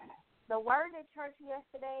the word at church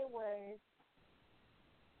yesterday was,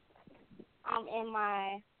 I'm in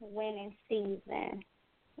my winning season.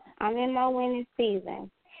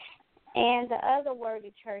 And the other word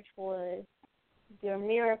at church was, your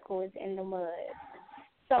miracle is in the mud.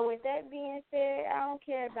 So with that being said, I don't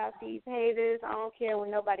care about these haters. I don't care what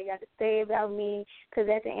nobody got to say about me, because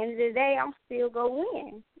at the end of the day, I'm still going to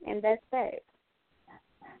win, and that's that.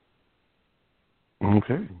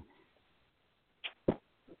 Okay.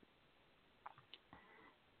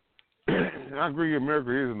 I agree your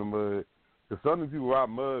miracle is in the mud. Because some of these people out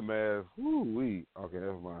mud mass, woo-wee. Okay,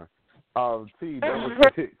 never mind. T,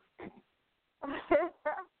 number 6.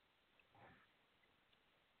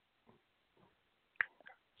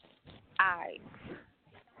 All right.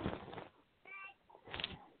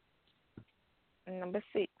 Number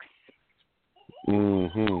 6.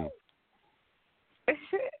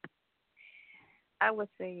 I would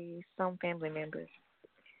say some family members.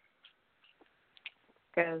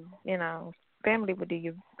 Because, family would do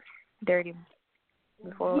you dirty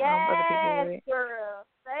before other people would. Yes, girl.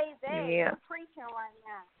 Say that. Yeah. You're preaching right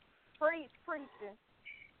now. Preaching.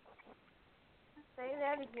 Say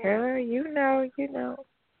that again. Girl, you know.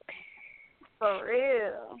 For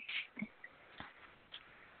real.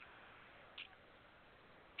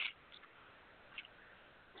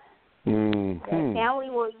 That family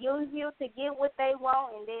will use you to get what they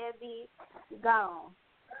want, and they'll be gone.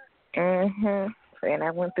 And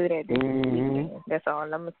I went through that this weekend. That's all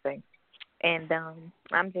I'm gonna say. And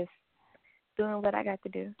I'm just doing what I got to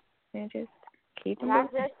do, and just keep moving. I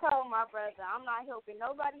just told my brother, I'm not helping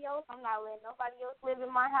nobody else. I'm not letting nobody else live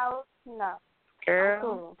in my house. No. Girl, I'm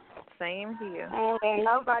cool. Same here. I ain't letting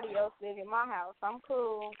nobody else live in my house. I'm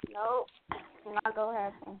cool. Nope. Not gonna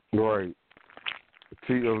happen. Right.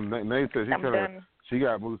 Nayy said she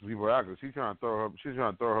got to move some people out because she's trying to throw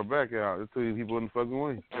her back out. There's 2 people in the fucking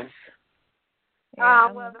way.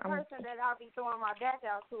 Yeah, well, the person that I'll be throwing my back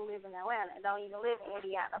out to live in Atlanta. Don't even live in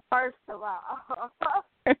Indiana. First of all. So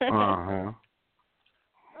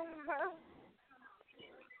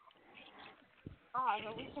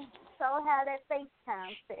we can show how that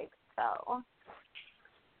FaceTime fixed. So.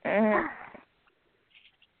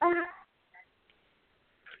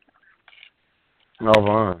 Oh,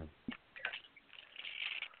 fine.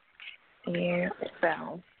 Yeah,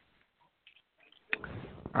 so.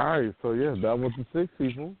 All right, so yeah, that was the 6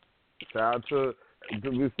 people. Shout out to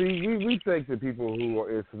we thank the people who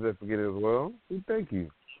are significant as well. We thank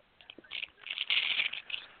you.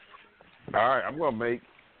 All right, I'm gonna make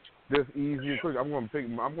this easier quick. I'm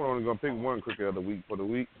only gonna pick one cricket of the week for the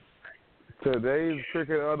week. Today's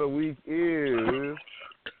cricket of the week is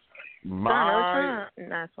my.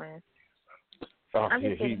 Not playing. Oh,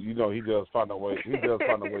 yeah, he does find a way. He does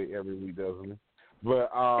find a way every week, doesn't he?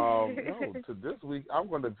 But no, to this week, I'm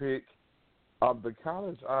going to pick the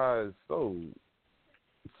college I sold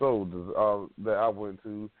that I went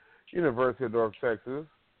to, University of North Texas.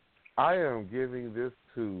 I am giving this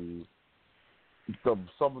to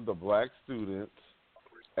some of the black students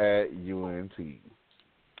at UNT.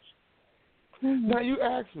 Now, you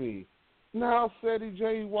ask me, now, Ceddy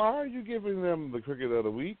J, why are you giving them the cricket of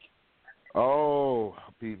the week? Oh,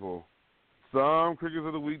 people. Some crickets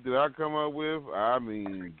of the week that I come up with, I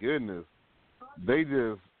mean, goodness, they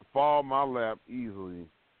just fall my lap easily.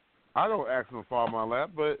 I don't ask them to fall my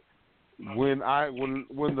lap, but when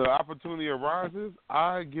the opportunity arises,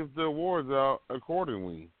 I give the awards out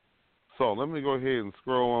accordingly. So let me go ahead and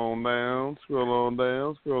scroll on down,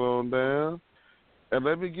 and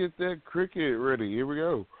let me get that cricket ready. Here we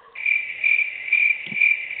go.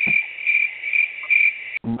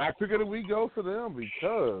 My cricket of the week goes to them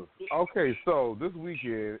because, okay, so this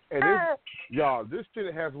weekend, and this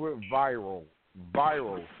shit has went viral.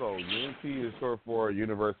 So UNT is short for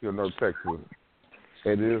University of North Texas.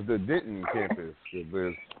 It is the Denton campus.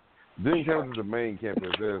 Denton campus is the main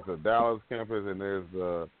campus. There's the Dallas campus, and there's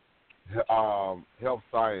the Health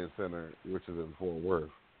Science Center, which is in Fort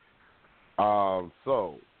Worth.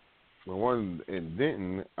 So the one in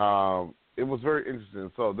Denton, it was very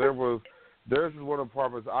interesting. So there's one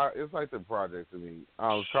apartment. It's like the project to me.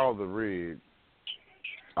 It's called the Ridge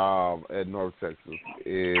at North Texas,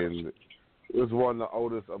 and it's one of the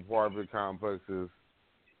oldest apartment complexes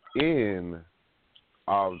over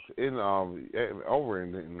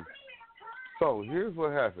in Denton. So here's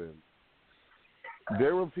what happened.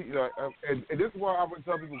 There were people, and this is why I would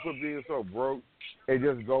tell people quit being so broke and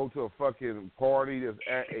just go to a fucking party that's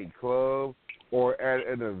at a club or at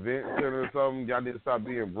an event center or something. Y'all need to stop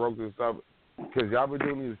being broke and stuff. Because y'all be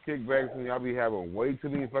doing these kickbacks and y'all be having way too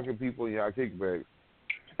many fucking people in y'all kickbacks.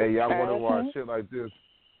 And y'all wonder why shit like this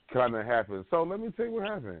kind of happens. So let me tell you what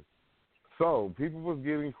happened. So people was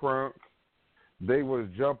getting crunk. They was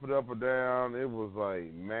jumping up and down. It was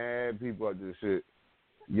like mad people at this shit.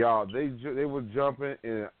 Y'all, they was jumping,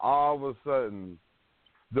 and all of a sudden,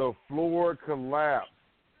 the floor collapsed.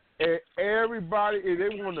 And everybody, and they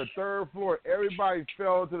were on the 3rd floor. Everybody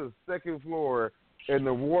fell to the 2nd floor. And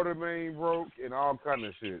the water main broke and all kind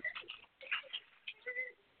of shit.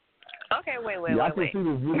 Okay, wait. See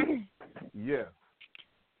this video. Yeah.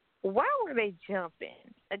 Why were they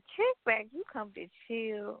jumping? A kickback, you come to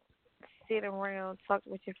chill, sit around, talk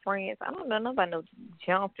with your friends. I don't know nobody knows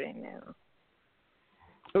jumping now.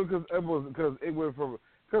 Because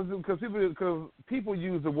people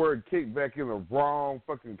use the word kickback in the wrong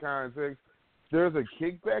fucking context. There's a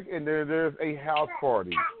kickback and there's a house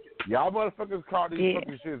party. Y'all motherfuckers call these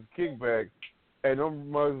fucking shits kickbacks. and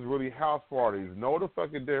them was really house parties. Know the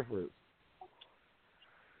fucking difference.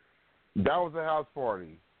 That was a house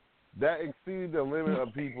party. That exceeded the limit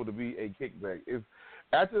of people to be a kickback. It's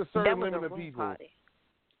after a certain limit of people. Party.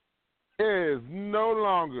 It is no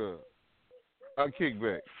longer a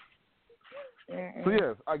kickback. So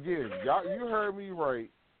yes, again, y'all, you heard me right.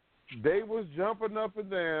 They was jumping up and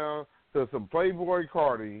down to some Playboy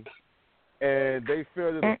Cardi, and they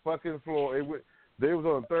fell to the fucking floor. They was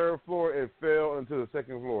on the third floor and fell into the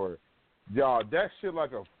second floor. Y'all, that shit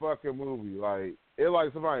like a fucking movie. Like it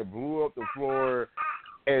like somebody blew up the floor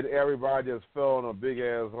and everybody just fell in a big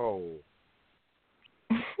ass hole.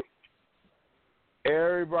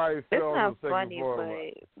 Everybody fell on the second floor. It's not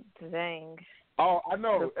funny, but dang. Oh, I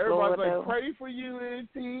know. Everybody's like, pray for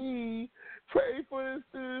UNT. Pray for the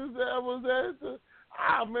students that was at the...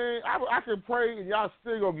 Ah, man, I can pray and y'all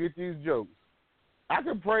still gonna get these jokes. I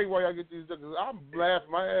can pray while y'all get these jokes. I'm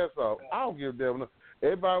laughing my ass off. I don't give a damn.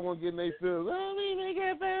 Everybody want to get in their feelings. Let me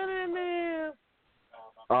get better than them.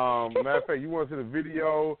 Matter of fact, you want to see the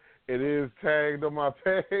video? It is tagged on my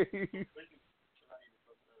page.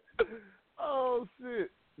 Oh, shit.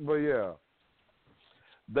 But, yeah.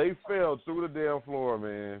 They fell through the damn floor,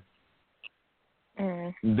 man.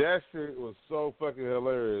 That shit was so fucking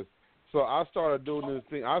hilarious. So I started doing this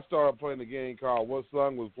thing. I started playing the game called What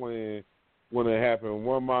Song Was Playing when it happened.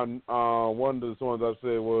 One of the songs I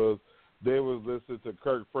said was they was listening to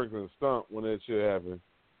Kirk Franklin's Stump when that shit happened.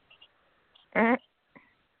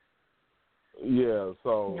 Yeah,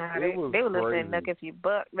 so they were listening crazy. to Nuck If You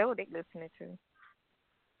Buck. That's what they listening to.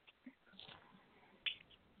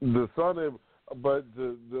 The song, but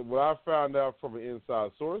what I found out from an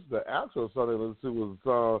inside source, the actual song they listened to was a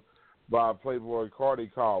song by Playboy Cardi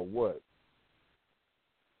called What?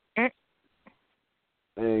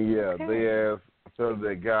 And yeah, they asked for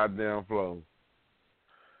their goddamn flow.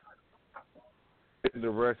 And the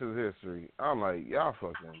rest is history. I'm like, y'all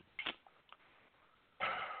fucking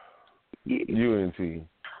UNT.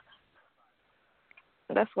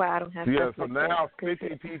 That's why I don't have. Yeah, so now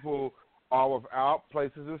 50 people are without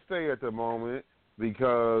places to stay at the moment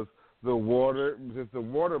because since the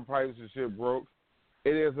water pipes and shit broke,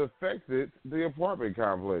 it has affected the apartment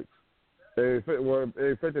complex. It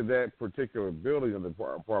affected that particular building of the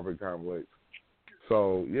apartment complex.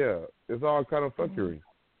 So, yeah, it's all kind of fuckery.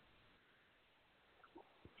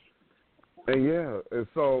 And, yeah, and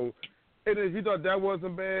so, and if you thought that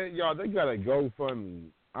wasn't bad, y'all, they got a GoFundMe.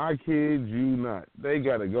 I kid you not. They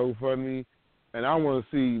got a GoFundMe, and I want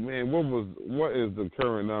to see, man, what is the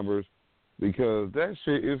current numbers, because that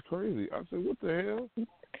shit is crazy. I said, what the hell?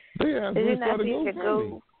 They asked me to start a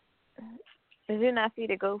GoFundMe. Did you not see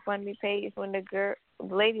the GoFundMe page when the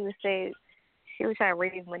lady was said she was trying to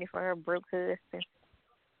raise money for her broke husband?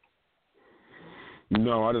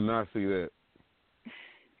 No, I did not see that.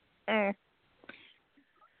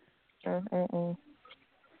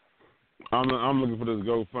 I'm looking for this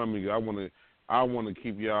GoFundMe. I want to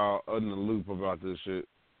keep y'all in the loop about this shit.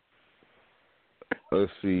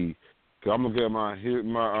 Let's see, cause I'm looking at my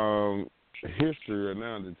history right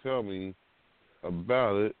now to tell me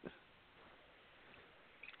about it.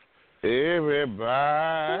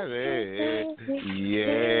 Everybody,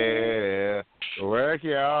 yeah, work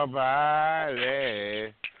your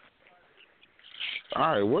body. All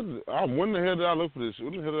right, when the hell did I look for this shit?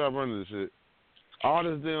 When the hell did I run this shit? All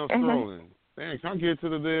this damn scrolling. Damn, can I get to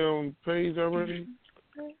the damn page already?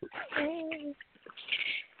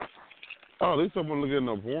 Oh, at least I'm gonna look at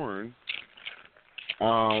no porn.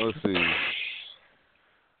 Let's see.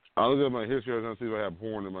 I'll look at my history and see if I have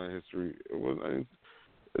porn in my history.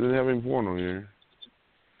 It didn't have any porn on here.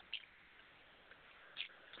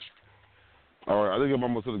 All right, I think I'm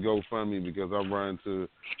almost to the GoFundMe because I'm running to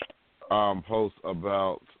post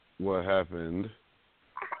about what happened.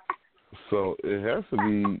 So it has to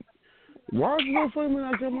be. Why is GoFundMe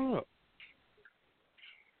not coming up?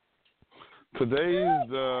 Today's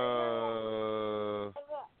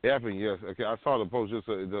it happened yesterday. Okay, I saw the post just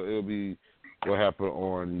so it'll be what happened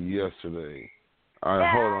on yesterday. All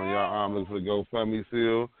right, hold on, y'all. I'm looking for the GoFundMe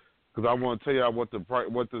still because I want to tell y'all what this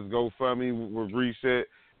GoFundMe was reset.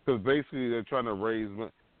 Because basically they're trying to raise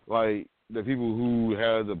money. Like the people who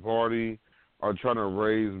had the party are trying to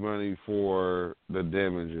raise money for the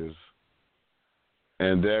damages,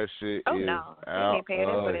 and that shit is out of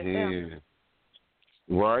hand.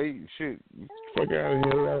 Right? Shit, fuck out of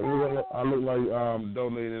here. I look like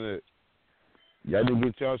donating it. Y'all need to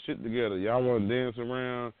get y'all shit together. Y'all want to dance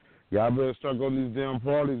around. Y'all better start going to these damn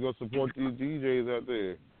parties. Go support these DJs out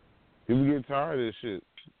there. People get tired of this shit.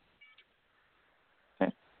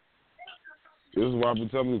 This is why I've been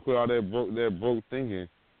telling you to quit all that broke thinking.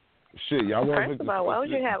 Shit, y'all want First of all, why would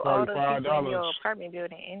you have all those people in your $45? apartment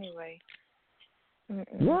building anyway?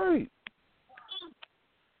 Mm-mm. Right.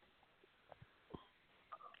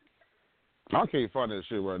 I can't find that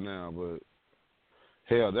shit right now, but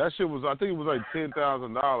hell, that shit was, I think it was like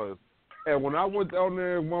 $10,000. And when I went down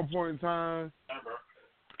there at one point in time,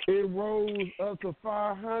 it rose up to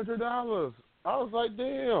 $500. I was like,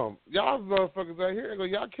 damn, y'all motherfuckers out here,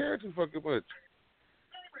 y'all care too fucking much.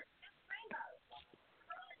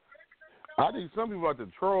 I think some people like to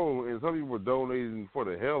troll, and some people were donating for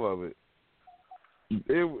the hell of it.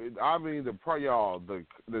 I mean,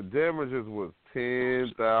 the damages was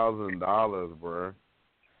 $10,000, bro.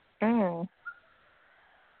 Mm.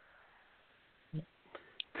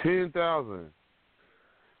 10,000,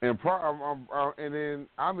 and then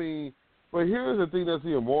I mean, but here's the thing that's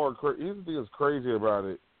even more. Here's the thing that's crazy about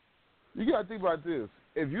it. You gotta think about this.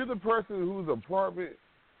 If you're the person whose apartment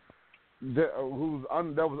that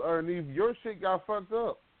was underneath, your shit got fucked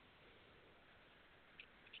up.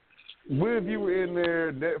 What if you were in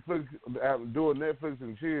there Netflix doing Netflix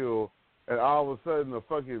and chill, and all of a sudden the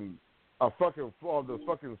fucking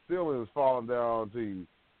ceiling is falling down to you?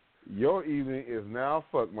 Your evening is now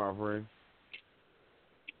fucked, my friend.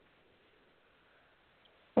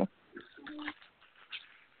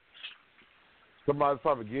 Somebody's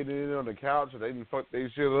probably getting in on the couch and they didn't fuck their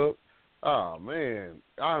shit up. Oh, man.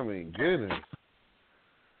 I mean, goodness.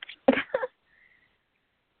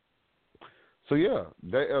 So, yeah,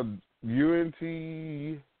 UNT,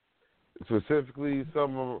 specifically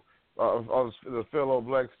some of the fellow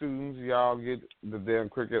black students, y'all get the damn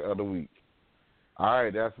cricket of the week. All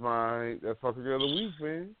right, that's my cricket of the week,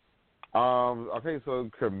 man. Okay, so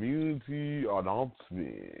community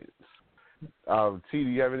announcements. T, do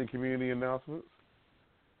you have any community announcements?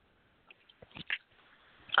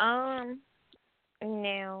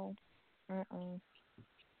 No.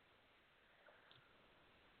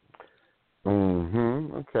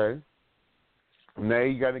 Okay.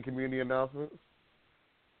 Nayy, you got any community announcements?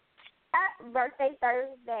 Birthday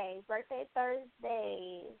Thursday.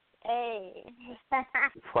 Hey.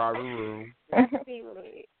 Private room. That's to be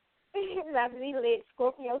lit. That's to be lit.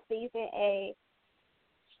 Scorpio season, A.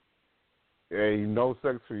 Hey, no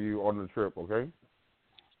sex for you on the trip, okay?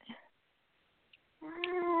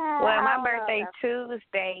 Well, my birthday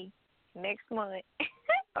Tuesday next month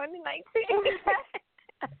on the 19th.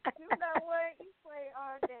 You know what? You play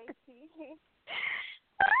all day, T.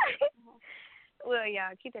 Well,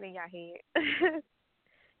 y'all keep that in your head.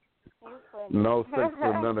 No sex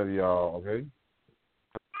for none of y'all, okay?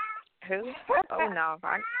 Who? Oh no,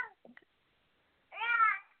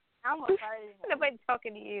 I'm a virgin. Nobody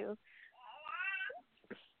talking to you.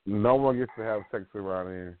 No one gets to have sex around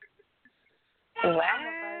here. What?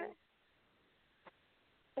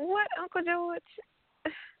 What, Uncle George?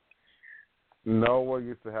 No one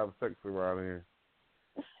gets to have sex around here.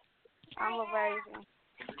 I'm a virgin.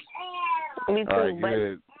 Me too, right, but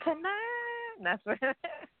good. tonight, that's what.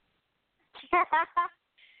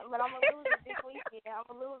 But I'm going to lose it this weekend. I'm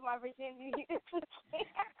going to lose my virginity this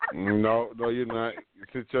No, weekend. you're not.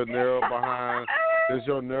 Sit your narrow behind. Sit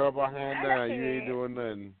your narrow behind down. You ain't doing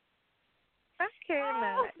nothing. I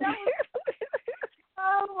cannot.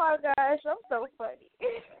 Oh, my gosh. I'm so funny.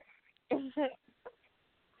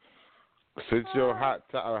 Sit your hot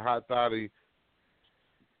toddy.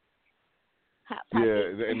 Yeah,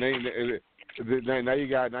 and now you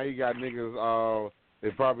got niggas. They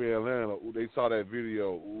probably in Atlanta. Ooh, they saw that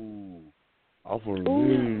video. Ooh, I'm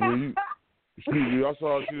from. I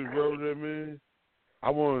saw she was rubbing that, man. I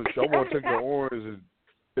want to take the orange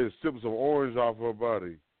and sip some orange off her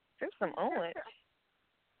body. Sip some orange.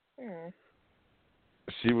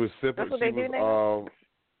 She was sipping. That's what they do now?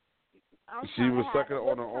 She was sucking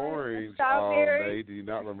on an orange. They do you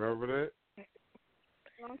not remember that?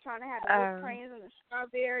 I'm trying to have the whipped creams and the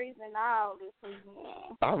strawberries and all this.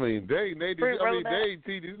 I mean, they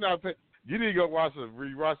did not pay. You didn't go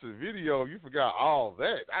rewatch the video. You forgot all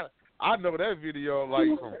that. I know that video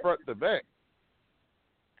like from front to back.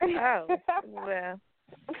 Oh, well.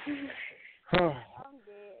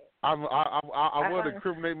 I want to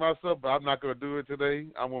incriminate myself, but I'm not going to do it today.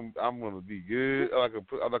 I'm going to be good. I'm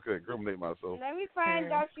not going to incriminate myself. Let me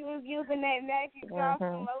find out she was using that Magic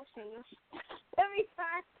Johnson lotion. Let me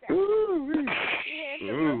find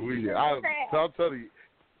out. I'll tell you.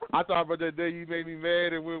 I thought about that day you made me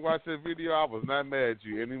mad and we watched that video. I was not mad at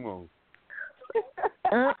you anymore.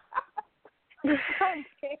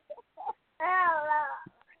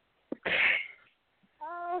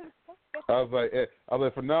 I was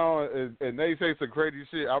like, from now on, and they say some crazy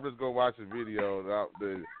shit, I'm just going to watch the video.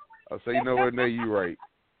 I'll say, you know what, Nayy, you right.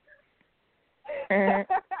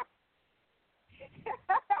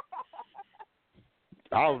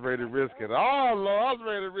 I was ready to risk it. Oh, Lord, I was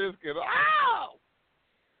ready to risk it. Oh!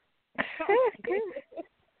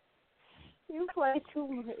 You play too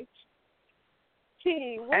much.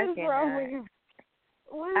 Gee, what is wrong with you?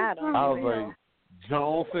 I was like,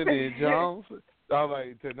 Johnson and Johnson. I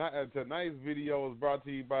was like, tonight's video was brought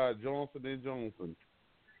to you by Johnson and Johnson.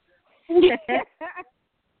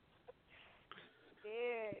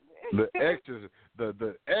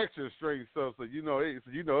 The extra straight stuff, so you know it's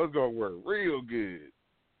gonna work real good.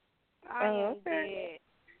 Okay.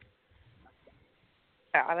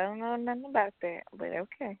 I don't know nothing about that, but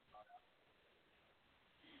okay.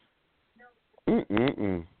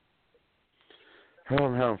 I'm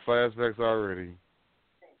having flashbacks already.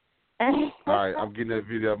 All right, I'm getting that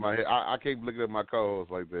video out of my head. I can't look at my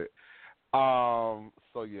co-host like that.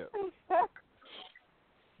 So yeah.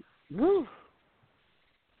 Woo.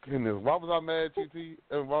 Goodness, why was I mad at you, T?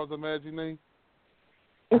 Why was I mad at you, Nayy?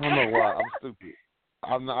 I don't know why. I'm stupid.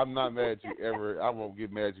 I'm not mad at you ever. I won't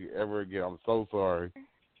get mad at you ever again. I'm so sorry.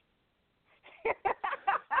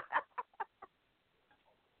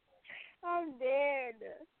 I'm dead.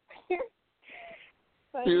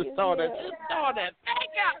 You saw that thing out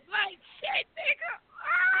like shit, nigga.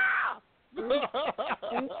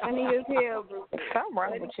 I'm funny as hell, bro. Something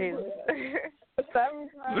wrong with you. She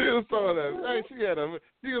saw that. Hey,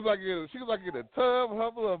 she was like in a tub, her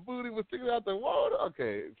little booty was sticking out the water.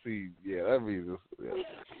 Okay, see, yeah, that means yeah.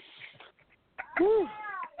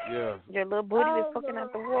 Yeah. Your little booty was poking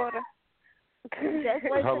out the water.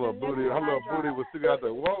 Her little booty was sticking out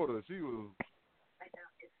the water. She was.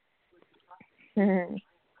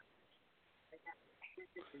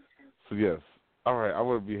 So yes. All right, I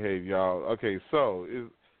want to behave, y'all. Okay, so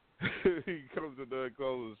he comes to the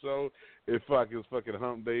close of the show. It's fucking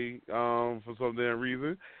hump day for some damn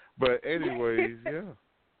reason. But anyways, yeah.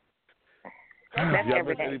 That's y'all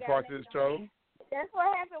every miss any parts of this show? That's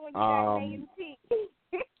what happened when you got Nayy and T.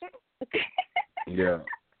 Yeah.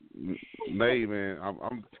 Nayy, man,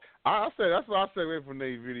 I said that's why I stay away from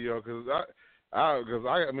Nayy video because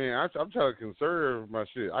I'm trying to conserve my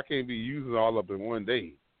shit. I can't be using all up in one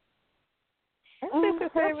day. What you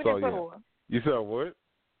conserving it for? You said what?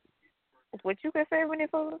 What you conserving it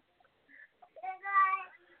for?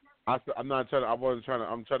 I'm trying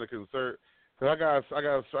to conserve because I gotta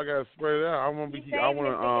spread it out. I want to be. I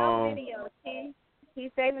want to.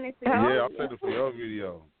 He's saving it for your video. Yeah, I'm saving it for your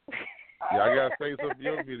video. Yeah, I gotta save some for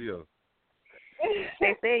your video.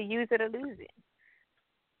 They say use it or lose it.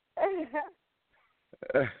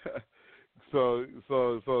 So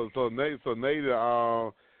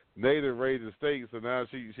Nayy raised the stakes, so now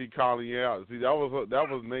she calling you out. See, that was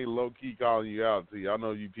Nayy low key calling you out. See, I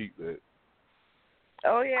know you peeped that.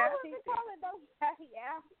 Oh yeah.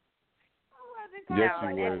 Yes, she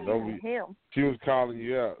was. She was calling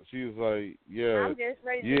you out. She was like, "Yeah, I'm just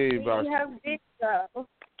ready you ain't about her big stuff."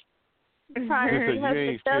 you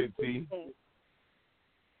ain't shit, T.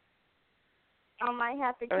 I might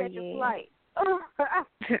have to catch a flight.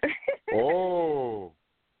 Oh.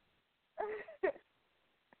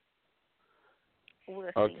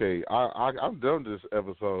 Okay, I'm done this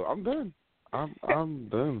episode. I'm done. I'm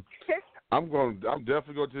done. I'm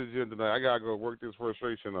definitely going to the gym tonight. I gotta go work this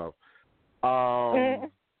frustration off.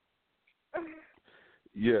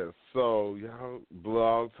 Yes, so y'all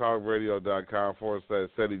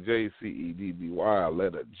blogtalkradio.com/Ceddy J CEDBY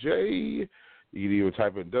letter J. You can even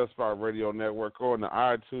type in Dust Spot Radio Network on the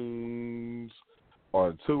iTunes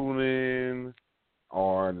or TuneIn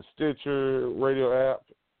or in the Stitcher radio app.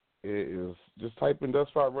 It is just type in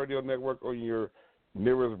Dust Spot Radio Network on your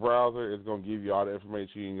nearest browser. It's gonna give you all the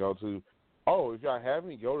information you can go to. Oh, if y'all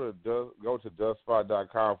haven't, go to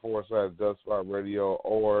dustspot.com/Dustspot Radio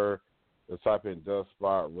or just type in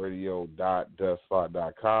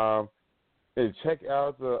dustspotradio.dustspot.com and check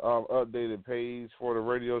out the updated page for the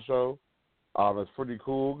radio show. It's pretty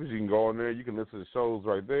cool because you can go on there. You can listen to shows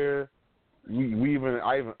right there. I even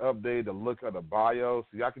updated the look of the bios,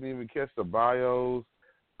 so y'all can even catch the bios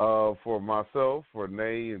for myself, for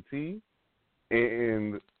Nayy and T.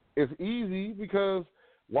 And it's easy because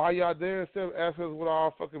while y'all there, instead of asking us what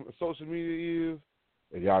our fucking social media is,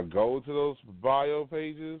 if y'all go to those bio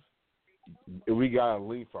pages, we got a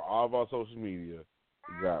link for all of our social media.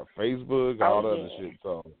 We got Facebook, all the other shit.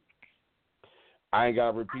 So I ain't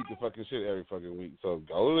gotta repeat the fucking shit every fucking week. So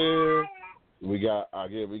go there. We got our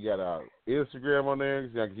Instagram on there.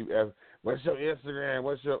 Y'all can keep asking, what's your Instagram?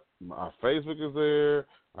 Our Facebook is there.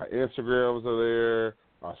 Our Instagrams are there.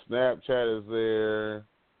 Our Snapchat is there.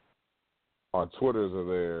 Our Twitters are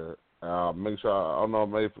there. Make sure I don't know, I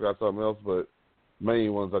may have forgot something else, but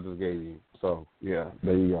main ones I just gave you. So yeah,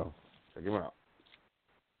 there you go. Check him out.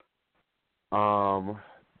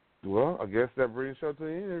 Well, I guess that brings the show to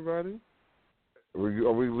the end, everybody.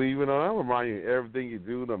 Are we leaving on? I remind you, everything you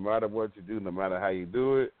do, no matter what you do, no matter how you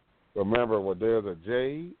do it, remember, where there's a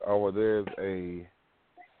J or where there's a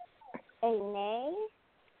Nayy.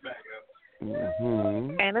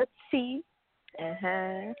 Mm-hmm. And a T.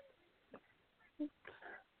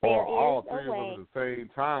 Or all three of us at the same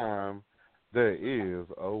time, there is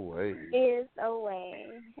a way. Is a way.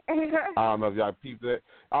 I don't know if y'all peeped that.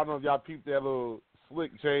 I don't know if y'all peeped that little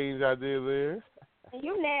slick change I did there.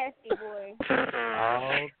 You nasty, boy.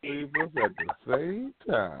 All three of us at the same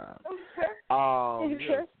time.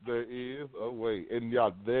 Yes, there is a way. And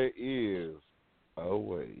y'all, there is a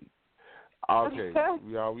way. Okay,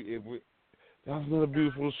 y'all, that's another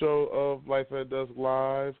beautiful show of Life at Dusk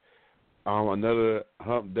Live. Another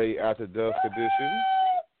Hump Day After Dusk edition.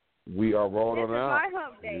 We are rolling this out. This is my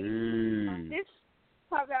Hump Day. This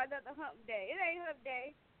talk about another Hump Day. It ain't Hump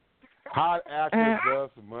Day. Hot After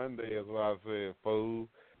Dusk Monday is what I said, fool.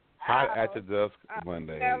 Hot After Dusk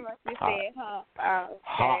Monday. That must be said, huh?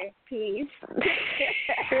 Okay, peace.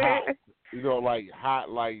 Hot. You know, like hot,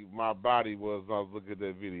 like my body was when I was looking at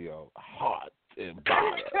that video. Hot and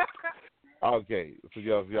bothered. Okay, so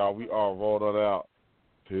y'all, we all rolled on out.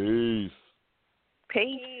 Peace.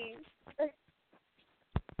 Peace.